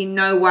absolutely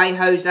no way,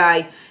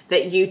 Jose,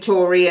 that you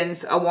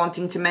Taurians are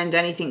wanting to mend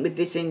anything with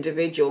this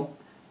individual.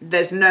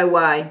 There's no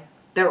way.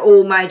 They're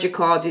all major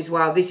cards as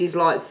well. This is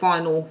like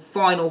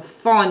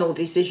final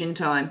decision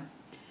time.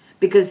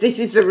 Because this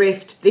is the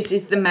Rift, this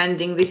is the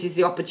mending, this is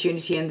the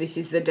opportunity, and this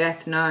is the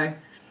death, no.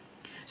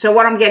 So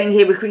what I'm getting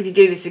here, we'll quickly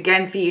do this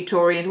again for you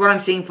Taurians. What I'm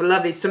seeing for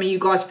love is some of you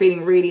guys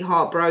feeling really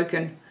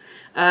heartbroken.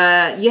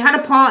 You had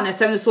a partner,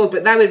 Seven of Swords,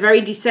 but they were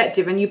very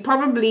deceptive, and you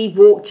probably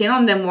walked in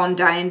on them one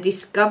day and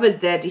discovered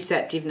their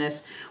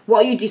deceptiveness.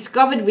 What you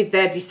discovered with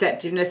their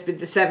deceptiveness, with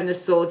the Seven of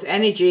Swords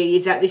energy,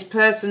 is that this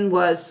person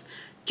was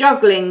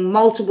juggling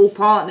multiple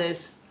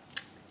partners,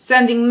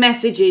 sending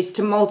messages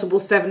to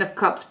multiple Seven of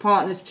Cups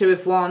partners, Two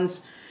of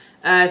Wands,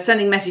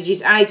 sending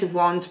messages, Eight of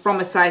Wands, from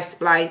a safe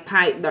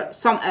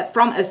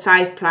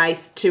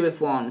place, Two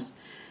of Wands.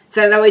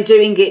 So they were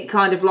doing it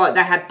kind of like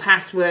they had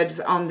passwords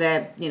on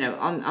their,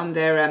 on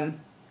their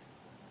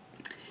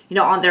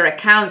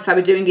accounts. They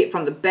were doing it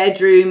from the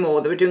bedroom,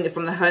 or they were doing it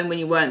from the home when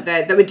you weren't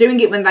there. They were doing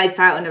it when they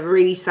felt in a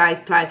really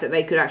safe place that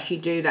they could actually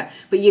do that.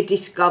 But you've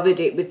discovered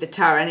it with the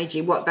Tower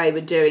energy, what they were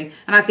doing.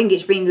 And I think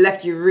it's been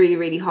left you really,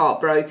 really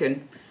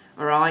heartbroken.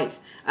 All right.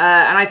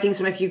 And I think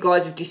some of you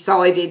guys have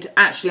decided,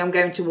 actually, I'm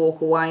going to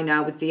walk away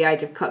now with the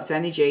Eight of Cups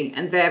energy.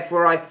 And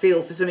therefore, I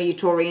feel for some of you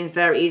Taurians,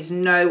 there is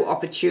no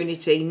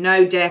opportunity,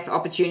 no death,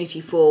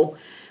 opportunity fall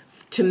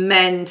to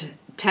mend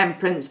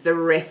Temperance, the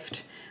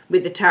Rift,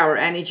 with the Tower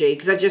energy.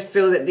 Because I just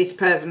feel that this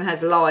person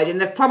has lied,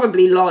 and they've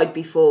probably lied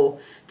before.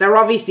 They're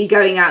obviously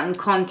going out and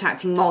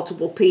contacting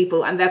multiple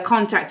people, and they're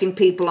contacting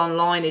people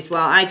online as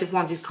well. Eight of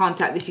Wands is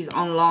contact. This is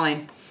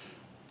online.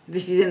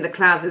 This is in the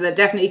clouds. So they're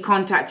definitely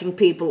contacting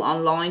people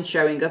online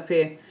showing up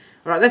here.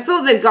 All right, they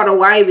thought they'd got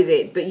away with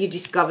it, but you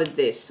discovered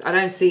this. I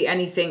don't see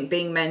anything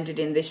being mended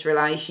in this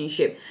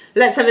relationship.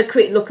 Let's have a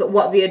quick look at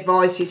what the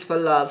advice is for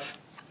love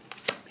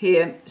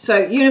here. So,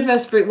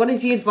 Universe Spirit, what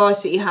is the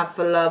advice that you have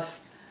for love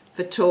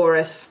for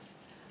Taurus?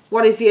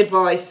 What is the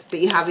advice that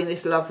you have in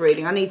this love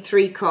reading? I need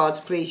 3 cards,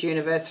 please,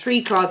 Universe.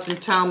 3 cards,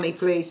 and tell me,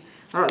 please.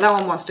 All right, that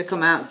one wants to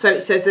come out. So it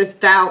says there's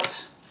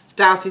doubt.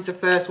 Doubt is the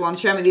first one.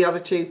 Show me the other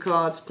 2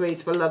 cards, please,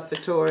 for love for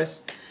Taurus.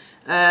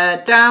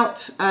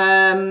 Doubt,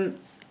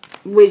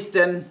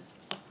 wisdom,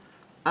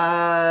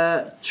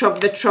 the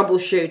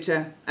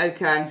troubleshooter.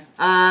 Okay.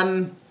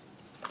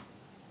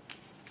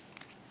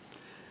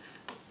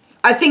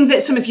 I think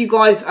that some of you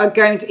guys are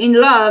going to, in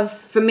love,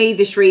 for me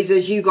this reads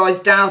as you guys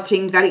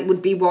doubting that it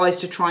would be wise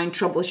to try and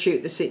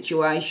troubleshoot the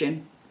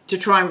situation, to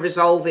try and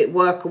resolve it,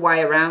 work a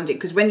way around it.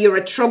 Because when you're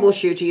a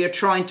troubleshooter, you're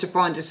trying to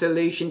find a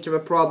solution to a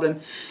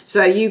problem.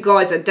 So you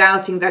guys are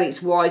doubting that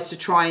it's wise to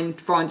try and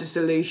find a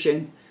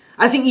solution.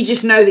 I think you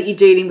just know that you're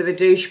dealing with a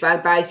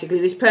douchebag, basically.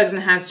 This person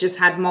has just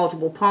had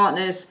multiple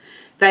partners.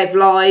 They've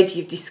lied.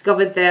 You've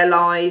discovered their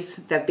lies.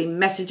 They've been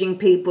messaging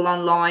people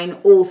online,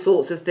 all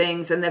sorts of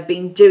things. And they've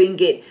been doing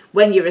it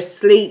when you're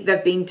asleep.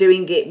 They've been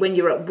doing it when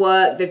you're at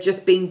work. They've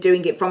just been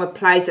doing it from a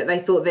place that they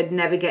thought they'd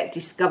never get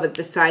discovered,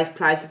 the safe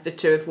place of the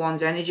Two of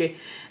Wands energy.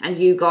 And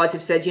you guys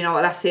have said, you know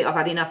what, that's it. I've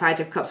had enough Eight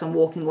of Cups. I'm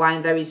walking away.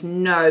 And there is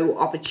no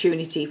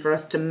opportunity for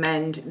us to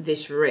mend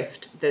this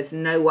rift. There's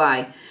no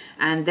way.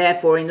 And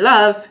therefore, in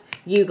love,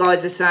 you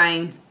guys are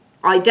saying,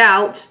 I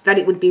doubt that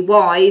it would be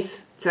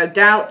wise. So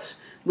doubt,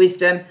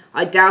 wisdom,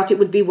 I doubt it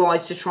would be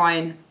wise to try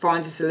and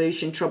find a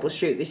solution,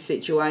 troubleshoot this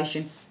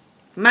situation.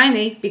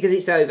 Mainly because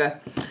it's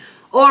over.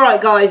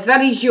 Alright guys,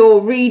 that is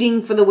your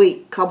reading for the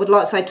week. I would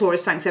like to say,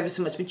 Taurus, thanks ever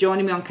so much for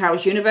joining me on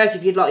Carol's Universe.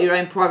 If you'd like your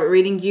own private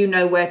reading, you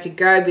know where to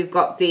go. We've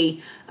got the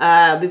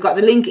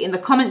link in the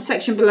comments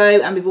section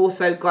below, and we've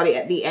also got it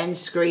at the end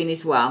screen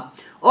as well.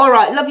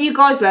 Alright, love you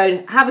guys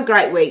load. Have a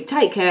great week.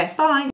 Take care. Bye.